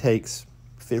 It takes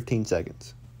 15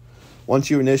 seconds. Once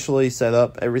you initially set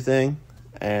up everything,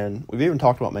 and we've even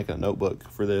talked about making a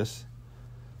notebook for this,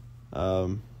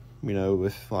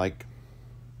 with like,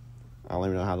 I don't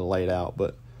even know how to lay it out,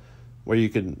 but where you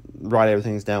could write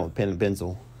everything down with pen and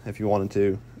pencil if you wanted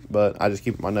to. But I just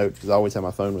keep my notes because I always have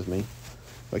my phone with me.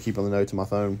 So I keep on the notes on my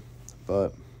phone.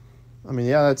 But I mean,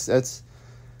 yeah, that's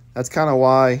kind of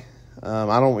why.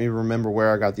 I don't even remember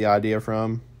where I got the idea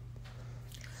from.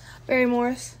 Barry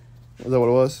Morris. Is that what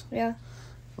it was? Yeah.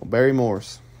 Well, Barry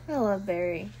Morris. I love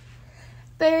Barry.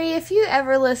 Barry, if you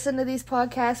ever listen to these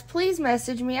podcasts, please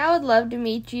message me. I would love to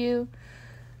meet you.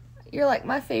 You're like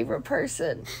my favorite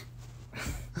person.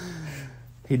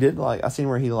 He did I seen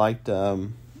where he liked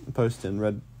posting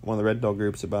one of the Red Dog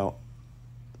groups about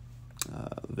the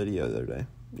video the other day,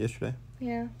 yesterday.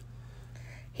 Yeah.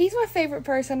 He's my favorite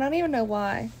person. I don't even know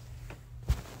why.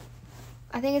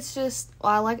 I think it's just,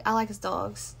 I like his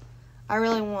dogs. I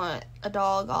really want a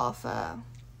dog off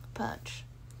Punch.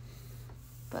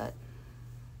 But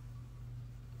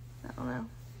I don't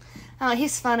know.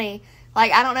 He's funny.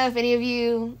 I don't know if any of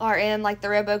you are in, the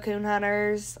Redbone Coon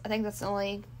Hunters. I think that's the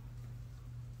only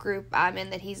group I'm in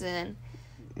that he's in.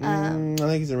 I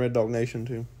think he's in Red Dog Nation,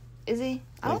 too. Is he?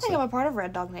 I don't think I'm a part of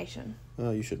Red Dog Nation.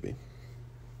 Oh, you should be. I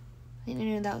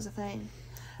didn't know that was a thing.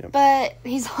 Yep. But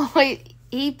he's always,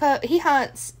 he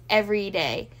hunts every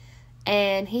day.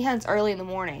 And he hunts early in the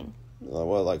morning.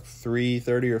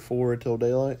 3:30 or 4 until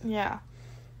daylight? Yeah.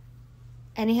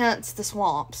 And he hunts the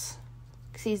swamps.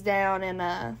 Because he's down in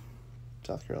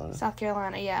South Carolina. South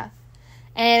Carolina, yeah.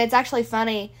 And it's actually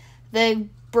funny. The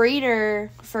breeder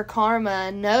for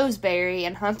Karma knows Barry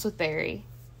and hunts with Barry.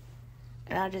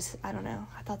 And I don't know.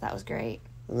 I thought that was great.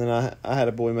 And then I had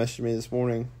a boy message me this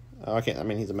morning.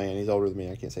 He's a man. He's older than me.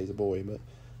 I can't say he's a boy. But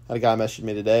I had a guy message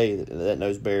me today that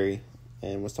knows Barry.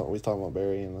 And we was talking about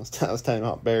Barry. And I was telling him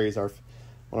how Barry's one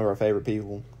of our favorite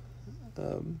people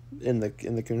in the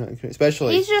coon hunting community.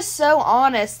 Especially. He's just so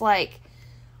honest.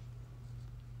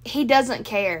 He doesn't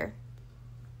care.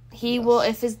 He will,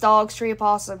 if his dog's tree a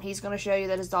possum, he's going to show you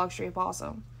that his dog's tree a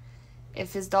possum.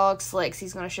 If his dog slicks,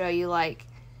 he's going to show you, I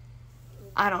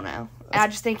don't know. I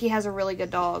just think he has a really good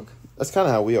dog. That's kind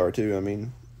of how we are, too. I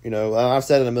mean, I've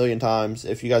said it a million times.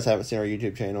 If you guys haven't seen our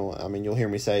YouTube channel, you'll hear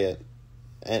me say it.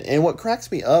 And what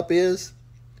cracks me up is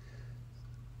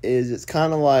it's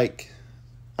kind of like,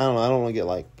 I don't know. I don't want to get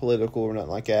like political or nothing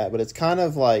like that, but it's kind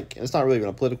of like it's not really even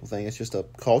a political thing. It's just a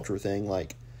culture thing.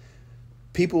 Like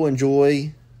people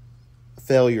enjoy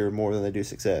failure more than they do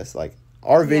success. Like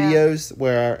our videos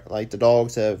where like the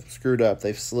dogs have screwed up,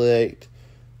 they've slicked,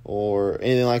 or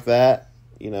anything like that.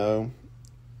 You know,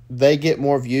 they get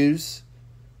more views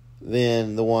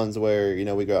than the ones where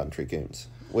we go out and treat coons,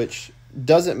 which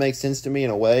doesn't make sense to me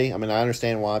in a way. I mean, I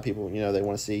understand why people they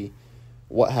want to see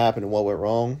what happened and what went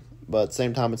wrong. But at the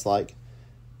same time, it's like,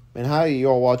 man, how do you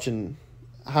all watching?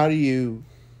 How do you?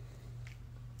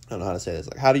 I don't know how to say this.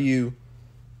 Like, how do you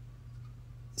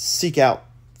seek out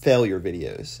failure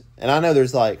videos? And I know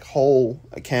there's like whole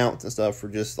accounts and stuff for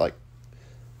just like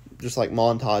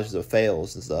montages of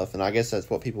fails and stuff. And I guess that's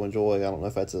what people enjoy. I don't know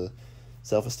if that's a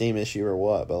self-esteem issue or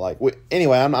what. But like,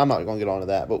 anyway, I'm not going to get onto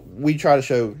that. But we try to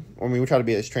show. I mean, we try to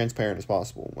be as transparent as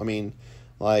possible. I mean,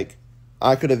 like,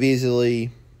 I could have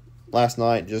easily. Last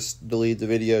night, just delete the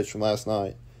videos from last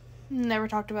night. Never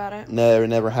talked about it. No, it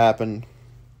never happened.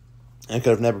 I could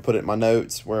have never put it in my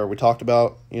notes where we talked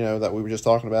about, that we were just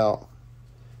talking about.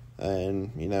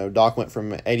 And, Doc went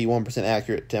from 81%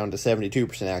 accurate down to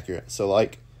 72% accurate. So,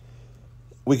 like,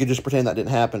 we could just pretend that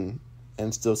didn't happen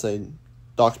and still say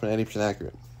Doc's been 80%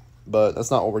 accurate. But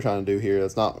that's not what we're trying to do here.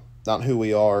 That's not who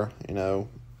we are,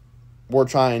 We're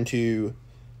trying to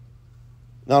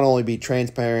not only be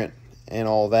transparent and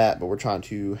all that, but we're trying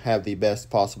to have the best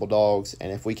possible dogs.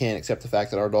 And if we can't accept the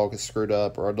fact that our dog is screwed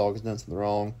up or our dog has done something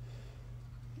wrong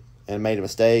and made a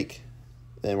mistake,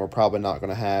 then we're probably not going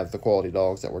to have the quality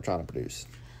dogs that we're trying to produce.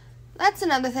 That's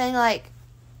another thing, like,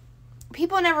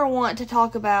 people never want to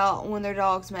talk about when their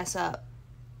dogs mess up.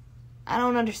 I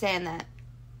don't understand that.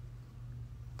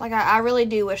 Like, I really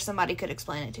do wish somebody could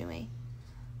explain it to me.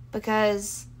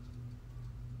 Because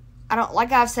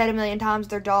like I've said a million times,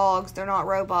 they're dogs. They're not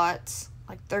robots.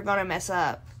 Like, they're going to mess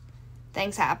up.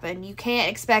 Things happen. You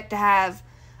can't expect to have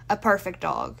a perfect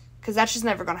dog. Because that's just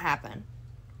never going to happen.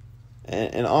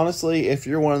 And honestly, if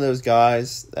you're one of those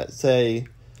guys that say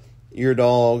your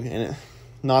dog, and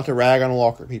not to rag on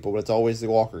walker people, but it's always the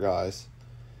walker guys.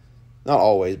 Not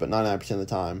always, but 99% of the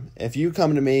time. If you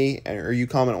come to me, or you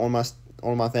comment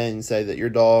on my thing and say that your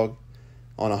dog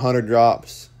on 100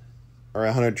 drops or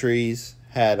 100 trees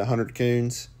had 100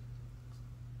 coons,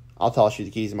 I'll toss you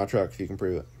the keys in my truck if you can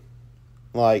prove it.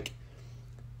 Like,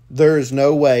 there's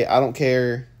no way. I don't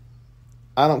care.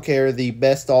 The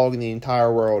best dog in the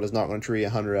entire world is not going to tree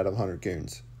 100 out of 100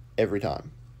 coons every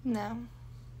time. No.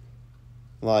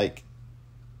 Like,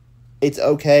 it's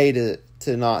okay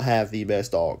to not have the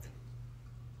best dog.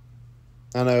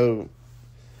 I know it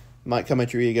might come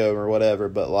at your ego or whatever,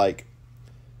 but like,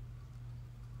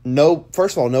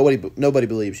 first of all, nobody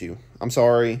believes you. I'm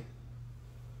sorry.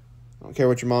 I don't care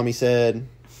what your mommy said.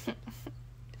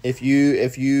 If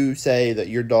you say that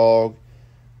your dog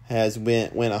has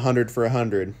went 100 for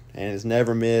 100 and has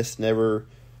never missed, never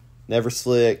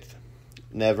slicked,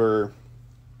 never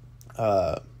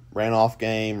ran off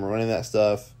game or any of that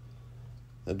stuff,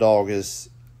 the dog is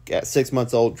at 6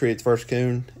 months old, treated its first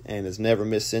coon, and has never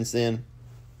missed since then,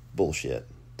 bullshit.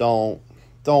 Don't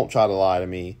try to lie to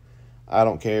me. I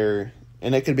don't care.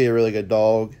 And it could be a really good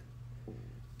dog.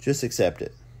 Just accept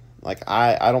it. Like,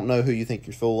 I don't know who you think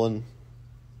you're fooling,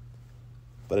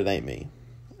 but it ain't me.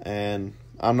 And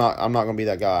I'm not gonna be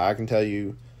that guy. I can tell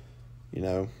you,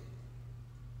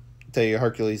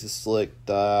 Hercules has slicked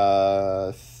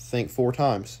I think 4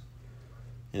 times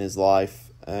in his life.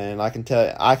 And I can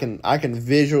tell I can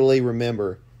visually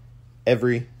remember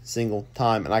every single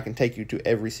time, and I can take you to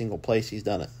every single place he's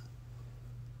done it.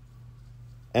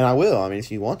 And I will. I mean,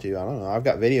 if you want to, I don't know. I've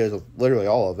got videos of literally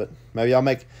all of it. Maybe I'll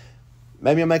make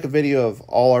a video of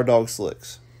all our dog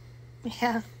slicks.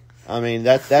 Yeah. I mean,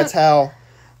 that's how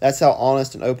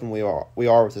honest and open we are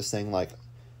with this thing. Like,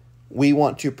 we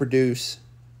want to produce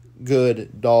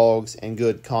good dogs and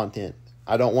good content.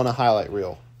 I don't want a highlight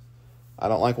reel. I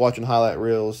don't like watching highlight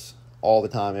reels all the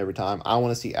time, every time. I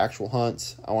want to see actual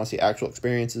hunts. I want to see actual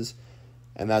experiences,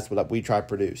 and that's what we try to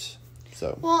produce.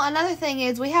 So. Well, another thing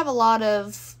is we have a lot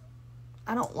of,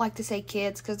 I don't like to say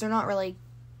kids because they're not really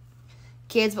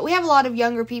kids, but we have a lot of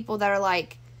younger people that are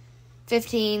like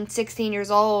 15, 16 years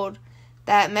old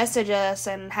that message us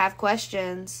and have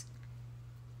questions.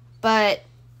 But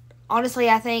honestly,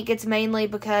 I think it's mainly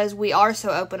because we are so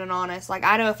open and honest. Like,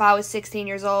 I know if I was 16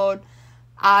 years old,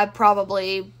 I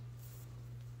probably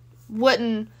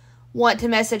wouldn't want to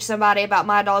message somebody about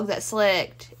my dog that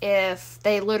slicked if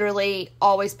they literally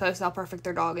always post how perfect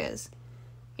their dog is.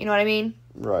 You know what I mean?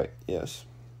 Right, yes.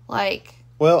 Like...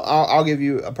 Well, I'll give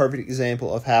you a perfect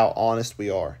example of how honest we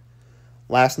are.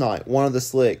 Last night, one of the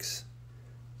slicks,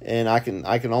 and I can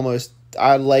almost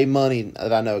I lay money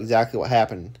that I know exactly what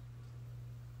happened.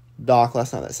 Doc,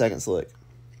 last night, that second slick.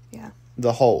 Yeah.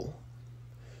 The hole.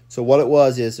 So what it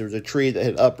was is there was a tree that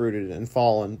had uprooted and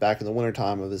fallen back in the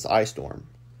wintertime of this ice storm.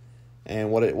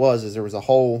 And what it was is there was a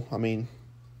hole, I mean,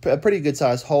 a pretty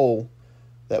good-sized hole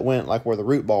that went like where the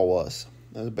root ball was.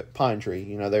 It was a pine tree.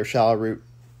 You know, they're shallow root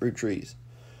trees.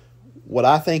 What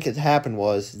I think had happened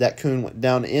was that coon went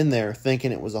down in there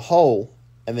thinking it was a hole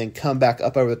and then come back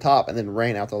up over the top and then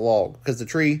ran out the log because the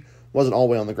tree wasn't all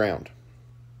the way on the ground.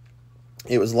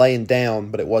 It was laying down,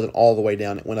 but it wasn't all the way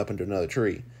down. It went up into another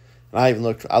tree. And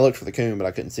I looked for the coon, but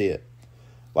I couldn't see it.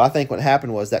 Well, I think what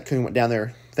happened was that coon went down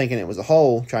there thinking it was a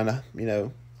hole, trying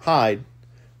to, hide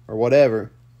or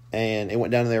whatever. And it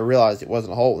went down there and realized it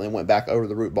wasn't a hole, and then went back over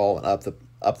the root ball and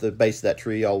up the base of that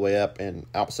tree all the way up and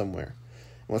out somewhere.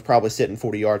 And was probably sitting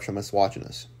 40 yards from us watching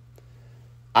us.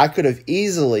 I could have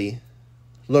easily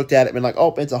looked at it and been like,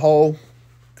 oh, it's a hole.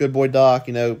 Good boy, Doc,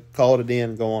 call it a day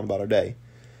and go on about our day.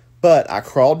 But I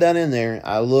crawled down in there,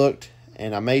 I looked,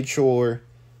 and I made sure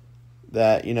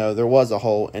that, there was a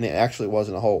hole, and it actually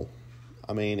wasn't a hole.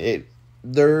 I mean,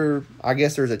 I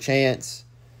guess there's a chance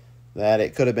that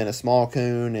it could have been a small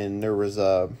coon, and there was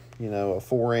a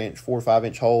 4 or 5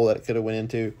 inch hole that it could have went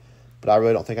into, but I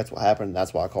really don't think that's what happened.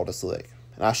 That's why I called it a slick,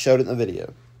 and I showed it in the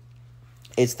video.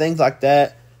 It's things like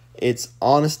that. It's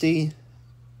honesty,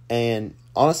 and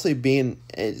honestly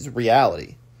it's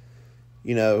reality.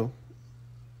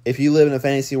 If you live in a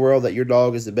fantasy world that your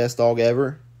dog is the best dog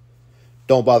ever,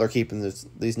 don't bother keeping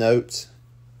these notes.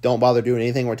 Don't bother doing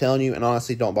anything we're telling you, and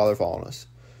honestly, don't bother following us.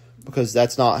 Because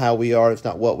that's not how we are, it's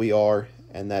not what we are,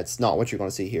 and that's not what you're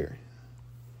going to see here.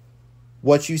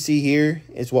 What you see here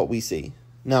is what we see.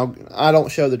 Now, I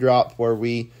don't show the drop where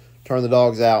we turn the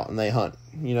dogs out and they hunt,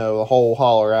 the whole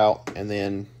holler out, and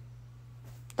then...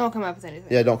 Don't come up with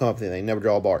anything. Yeah, don't come up with anything. Never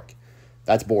draw a bark.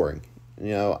 That's boring.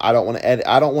 I don't want to edit.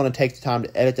 I don't want to take the time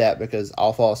to edit that because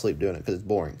I'll fall asleep doing it because it's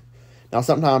boring. Now,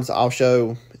 sometimes I'll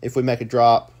show if we make a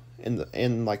drop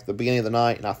in like the beginning of the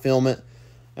night and I film it,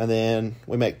 and then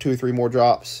we make 2 or 3 more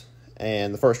drops,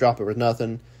 and the first drop there was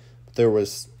nothing.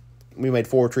 We made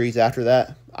 4 trees after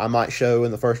that. I might show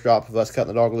in the first drop of us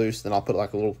cutting the dog loose, then I'll put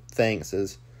like a little thing that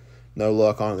says no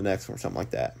luck on the next one or something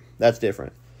like that. That's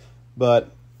different.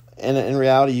 But in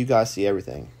reality, you guys see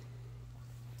everything.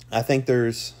 I think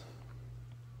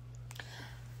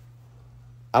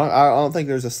I don't think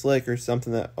there's a slick or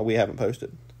something that we haven't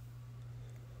posted.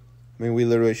 I mean, we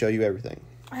literally show you everything.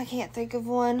 I can't think of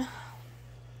one.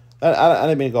 I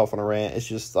didn't mean to go off on a rant. It's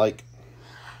just like...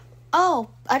 Oh,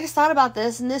 I just thought about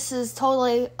this, and this is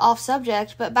totally off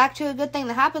subject, but back to a good thing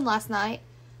that happened last night.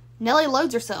 Nellie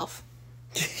loads herself.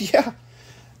 Yeah.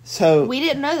 So... We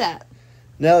didn't know that.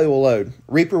 Nellie will load.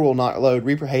 Reaper will not load.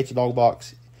 Reaper hates the dog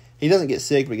box. He doesn't get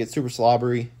sick, but he gets super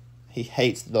slobbery. He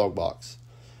hates the dog box.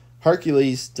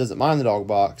 Hercules doesn't mind the dog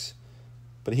box,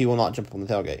 but he will not jump on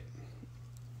the tailgate.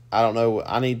 I don't know.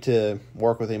 I need to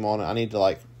work with him on it. We need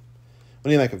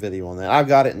to make a video on that. I've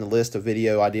got it in the list of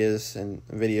video ideas and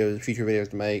future videos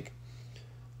to make,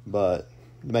 but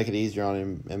to make it easier on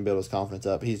him and build his confidence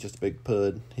up, he's just a big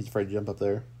pud. He's afraid to jump up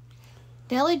there.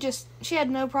 Nellie she had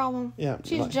no problem. Yeah.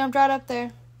 She just jumped right up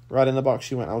there. Right in the box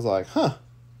she went. I was like, huh.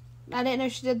 I didn't know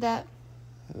she did that.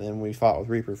 And then we fought with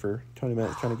Reaper for 20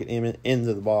 minutes trying to get him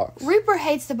into the box. Reaper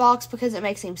hates the box because it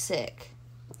makes him sick.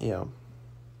 Yeah.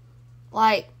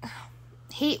 Like,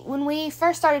 when we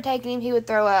first started taking him, he would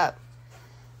throw up.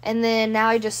 And then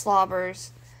now he just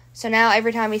slobbers. So now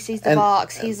every time he sees the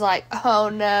box, he's like, oh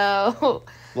no.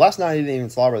 Last night he didn't even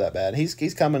slobber that bad.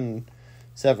 He's coming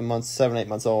 7, 8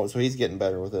 months old, so he's getting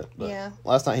better with it. But yeah.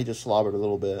 Last night he just slobbered a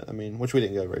little bit. I mean, which we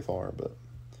didn't go very far, but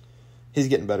he's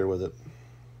getting better with it.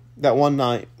 That one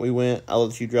night we went, I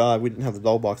let you drive, we didn't have the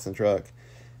dog box in the truck.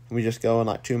 And we just going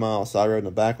like 2 miles, so I rode in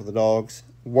the back with the dogs.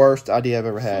 Worst idea I've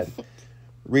ever had.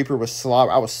 Reaper was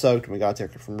slobber. I was soaked when we got there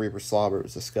from Reaper's slobber. It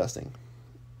was disgusting.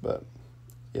 But,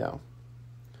 yeah.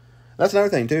 That's another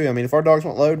thing, too. I mean, if our dogs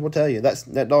won't load, we'll tell you.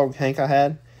 That dog, Hank, I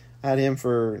had him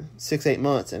for 6, 8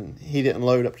 months, and he didn't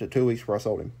load up to 2 weeks before I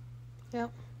sold him.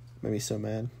 Yep. Made me so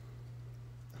mad.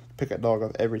 Pick that dog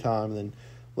up every time, and then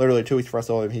literally 2 weeks before I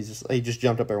sold him, he just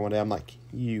jumped up there one day. I'm like,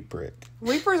 you prick.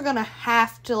 Reaper's going to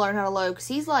have to learn how to load, because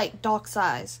he's like dog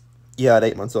size. Yeah, at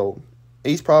 8 months old.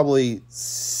 He's probably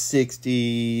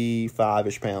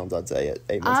 65-ish pounds, I'd say, at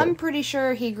 8 months old. I'm pretty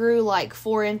sure he grew like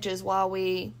 4 inches while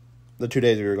we... The 2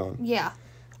 days we were gone. Yeah.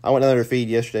 I went another feed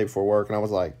yesterday before work, and I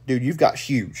was like, dude, you've got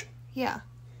huge. Yeah.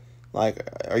 Like,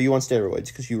 are you on steroids?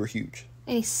 Because you were huge.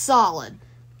 And he's solid.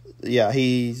 Yeah,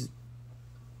 He's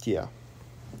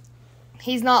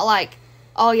not like,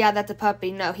 oh yeah, that's a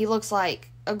puppy. No, he looks like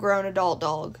a grown adult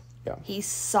dog. Yeah. He's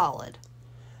solid.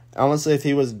 Honestly, if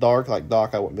he was dark like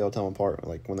Doc, I wouldn't be able to tell him apart,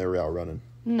 like, when they were out running.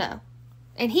 No.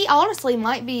 And he honestly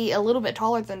might be a little bit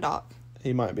taller than Doc.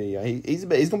 He might be, yeah. He's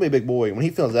going to be a big boy. When he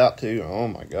fills out, too, oh,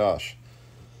 my gosh.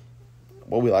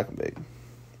 Well, we like him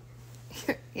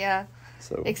big. Yeah.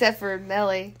 So Except for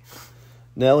Nellie.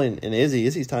 Nellie and Izzy.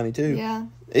 Izzy's tiny, too. Yeah.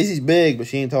 Izzy's big, but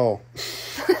she ain't tall.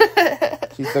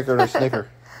 She's thicker than her snicker.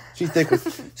 She's thick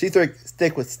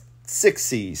with 6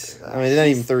 C's. I mean, it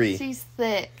ain't even 3. She's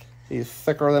thick. She's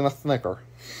thicker than a snicker.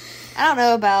 I don't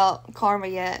know about Karma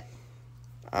yet.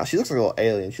 She looks like a little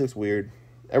alien. She looks weird.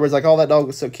 Everybody's like, oh, that dog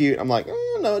was so cute. I'm like,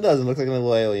 no, it doesn't look like a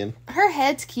little alien. Her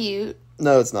head's cute.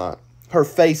 No, it's not. Her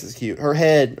face is cute. Her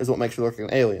head is what makes her look like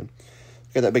an alien.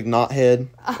 Got that big knot head.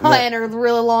 And her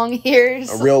really long ears.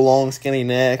 A real long, skinny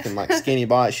neck and, like, skinny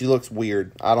body. She looks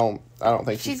weird. I don't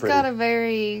think she's pretty. Got a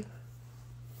very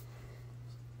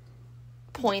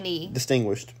pointy,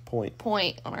 distinguished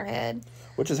point on her head.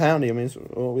 Which is houndy. I mean, it's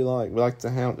what we like. We like the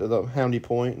houndy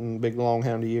point and big, long,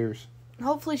 houndy ears.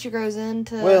 Hopefully she grows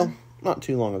into... Well, not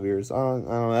too long of ears. I don't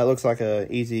know. That looks like a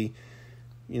easy,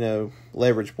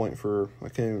 leverage point for a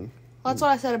coon. Well, that's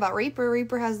what I said about Reaper.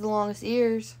 Reaper has the longest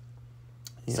ears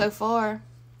so far.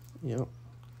 Yep.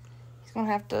 He's going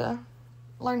to have to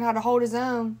learn how to hold his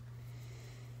own.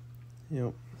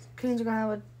 Yep. Coons are going to have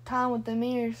a time with them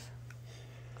ears.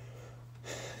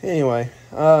 Anyway,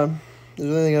 is there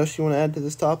anything else you want to add to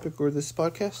this topic or this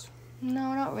podcast?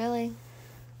 No, not really.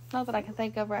 Not that I can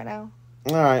think of right now.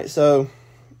 All right, so,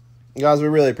 guys, we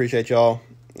really appreciate y'all.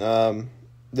 The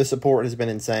support has been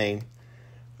insane.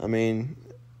 I mean...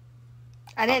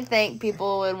 I didn't think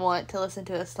people would want to listen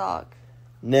to us talk.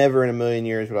 Never in a million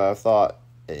years would I have thought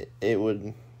it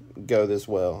would go this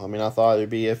well. I mean, I thought there'd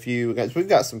be a few... Guys, we've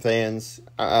got some fans.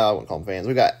 I wouldn't call them fans.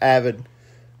 We've got avid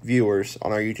viewers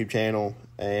on our YouTube channel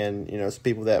and, some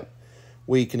people that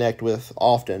we connect with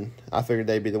often. I figured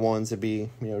they'd be the ones that be,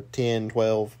 10,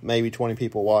 12, maybe 20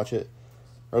 people watch it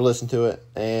or listen to it.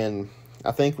 And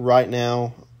I think right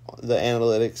now, the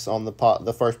analytics on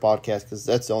the first podcast, because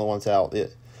that's the only one that's out.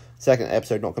 The second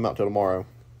episode don't come out till tomorrow.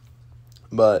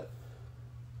 And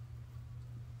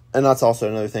that's also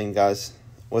another thing, guys,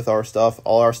 with our stuff.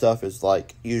 All our stuff is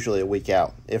like usually a week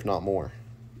out, if not more.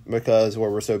 Because where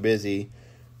we're so busy,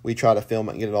 we try to film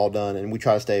it and get it all done, and we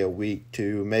try to stay a week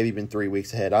to maybe even 3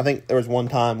 weeks ahead. I think there was one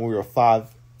time we were five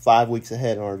weeks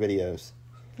ahead on our videos.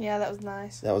 Yeah, that was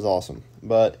nice. That was awesome.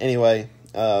 But anyway,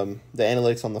 the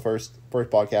analytics on the first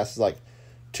podcast is like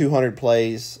 200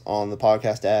 plays on the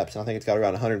podcast apps, and I think it's got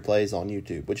around 100 plays on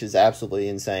YouTube, which is absolutely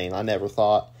insane. I never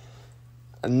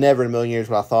in a million years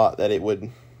would I thought that it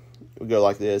would go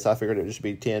like this. I figured it would just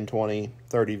be 10, 20,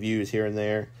 30 views here and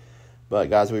there. But,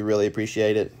 guys, we really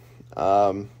appreciate it.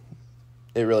 It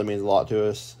really means a lot to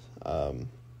us.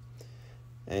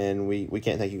 And we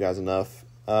can't thank you guys enough.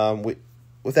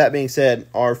 With that being said,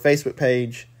 our Facebook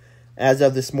page, as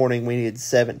of this morning, we needed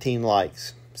 17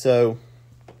 likes. So,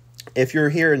 if you're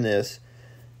hearing this,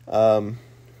 this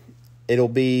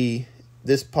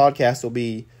podcast will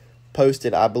be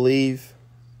posted, I believe,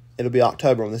 it'll be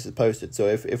October when this is posted. So,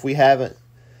 if we haven't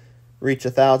reached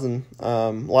 1,000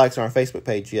 likes on our Facebook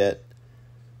page yet,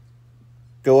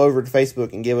 go over to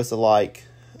Facebook and give us a like.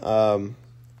 When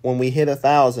we hit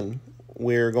 1,000,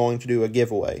 we're going to do a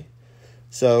giveaway.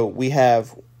 So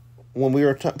when we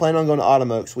were planning on going to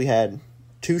Automokes, we had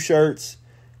 2 shirts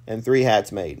and 3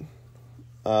 hats made.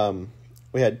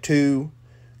 We had 2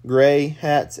 gray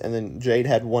hats, and then Jade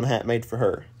had 1 hat made for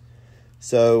her.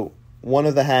 So one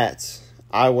of the hats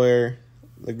I wear,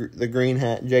 the green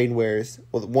hat Jade wears.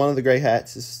 Well, one of the gray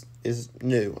hats is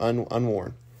new,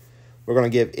 unworn. We're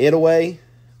going to give it away.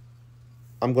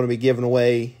 I'm going to be giving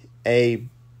away a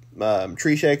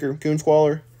tree shaker, Coon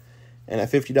Squaller, and a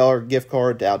 $50 gift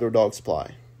card to Outdoor Dog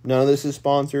Supply. None of this is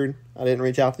sponsored. I didn't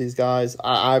reach out to these guys.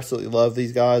 I absolutely love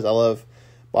these guys. I love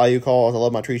Bayou Calls. I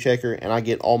love my tree shaker, and I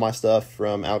get all my stuff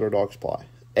from Outdoor Dog Supply.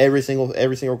 Every single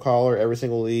collar, every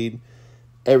single lead,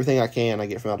 everything I can, I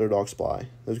get from Outdoor Dog Supply.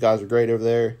 Those guys are great over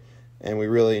there, and we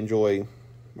really enjoy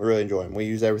them. We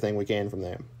use everything we can from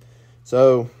them.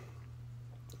 So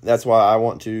that's why I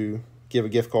want to give a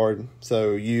gift card.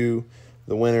 So you,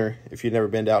 the winner, if you've never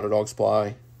been to Outdoor Dog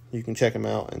Supply, you can check them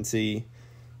out and see,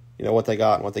 what they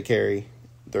got and what they carry.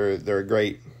 They're a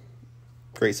great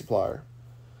supplier.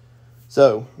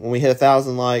 So when we hit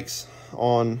 1,000 likes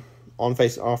on our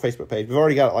Facebook page, we've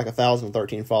already got like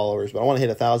 1,013 followers, but I want to hit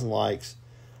 1,000 likes.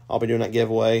 I'll be doing that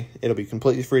giveaway. It'll be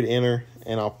completely free to enter,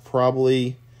 and I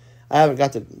haven't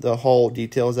got the whole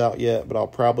details out yet, but I'll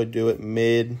probably do it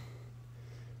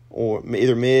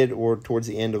either mid or towards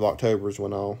the end of October is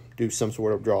when I'll do some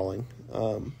sort of drawing.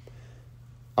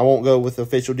 I'll I won't go with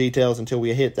official details until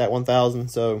we hit that 1,000.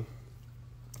 So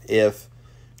if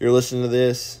you're listening to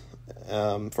this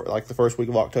for like the first week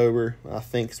of October, I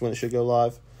think is when it should go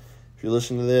live. If you're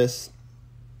listening to this,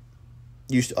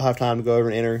 you still have time to go over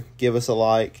and enter. Give us a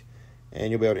like, and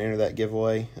you'll be able to enter that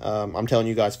giveaway. I'm telling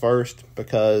you guys first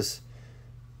because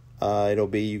it'll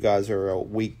be you guys are a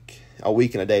week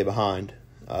and a day behind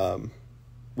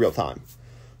real time.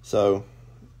 So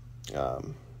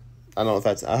I don't know if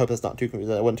that's. I hope that's not too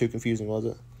confusing. That wasn't too confusing, was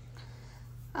it?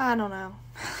 I don't know.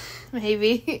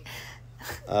 Maybe.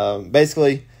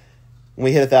 Basically, when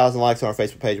we hit 1,000 likes on our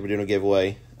Facebook page, we're doing a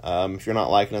giveaway. If you're not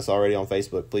liking us already on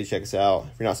Facebook, please check us out.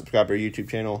 If you're not subscribed to our YouTube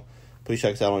channel, please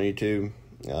check us out on YouTube.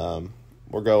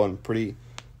 We're going pretty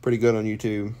good on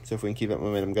YouTube, so if we can keep that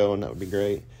momentum going, that would be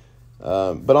great.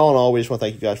 But all in all, we just want to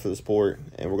thank you guys for the support,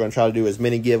 and we're going to try to do as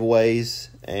many giveaways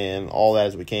and all that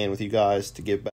as we can with you guys to give back.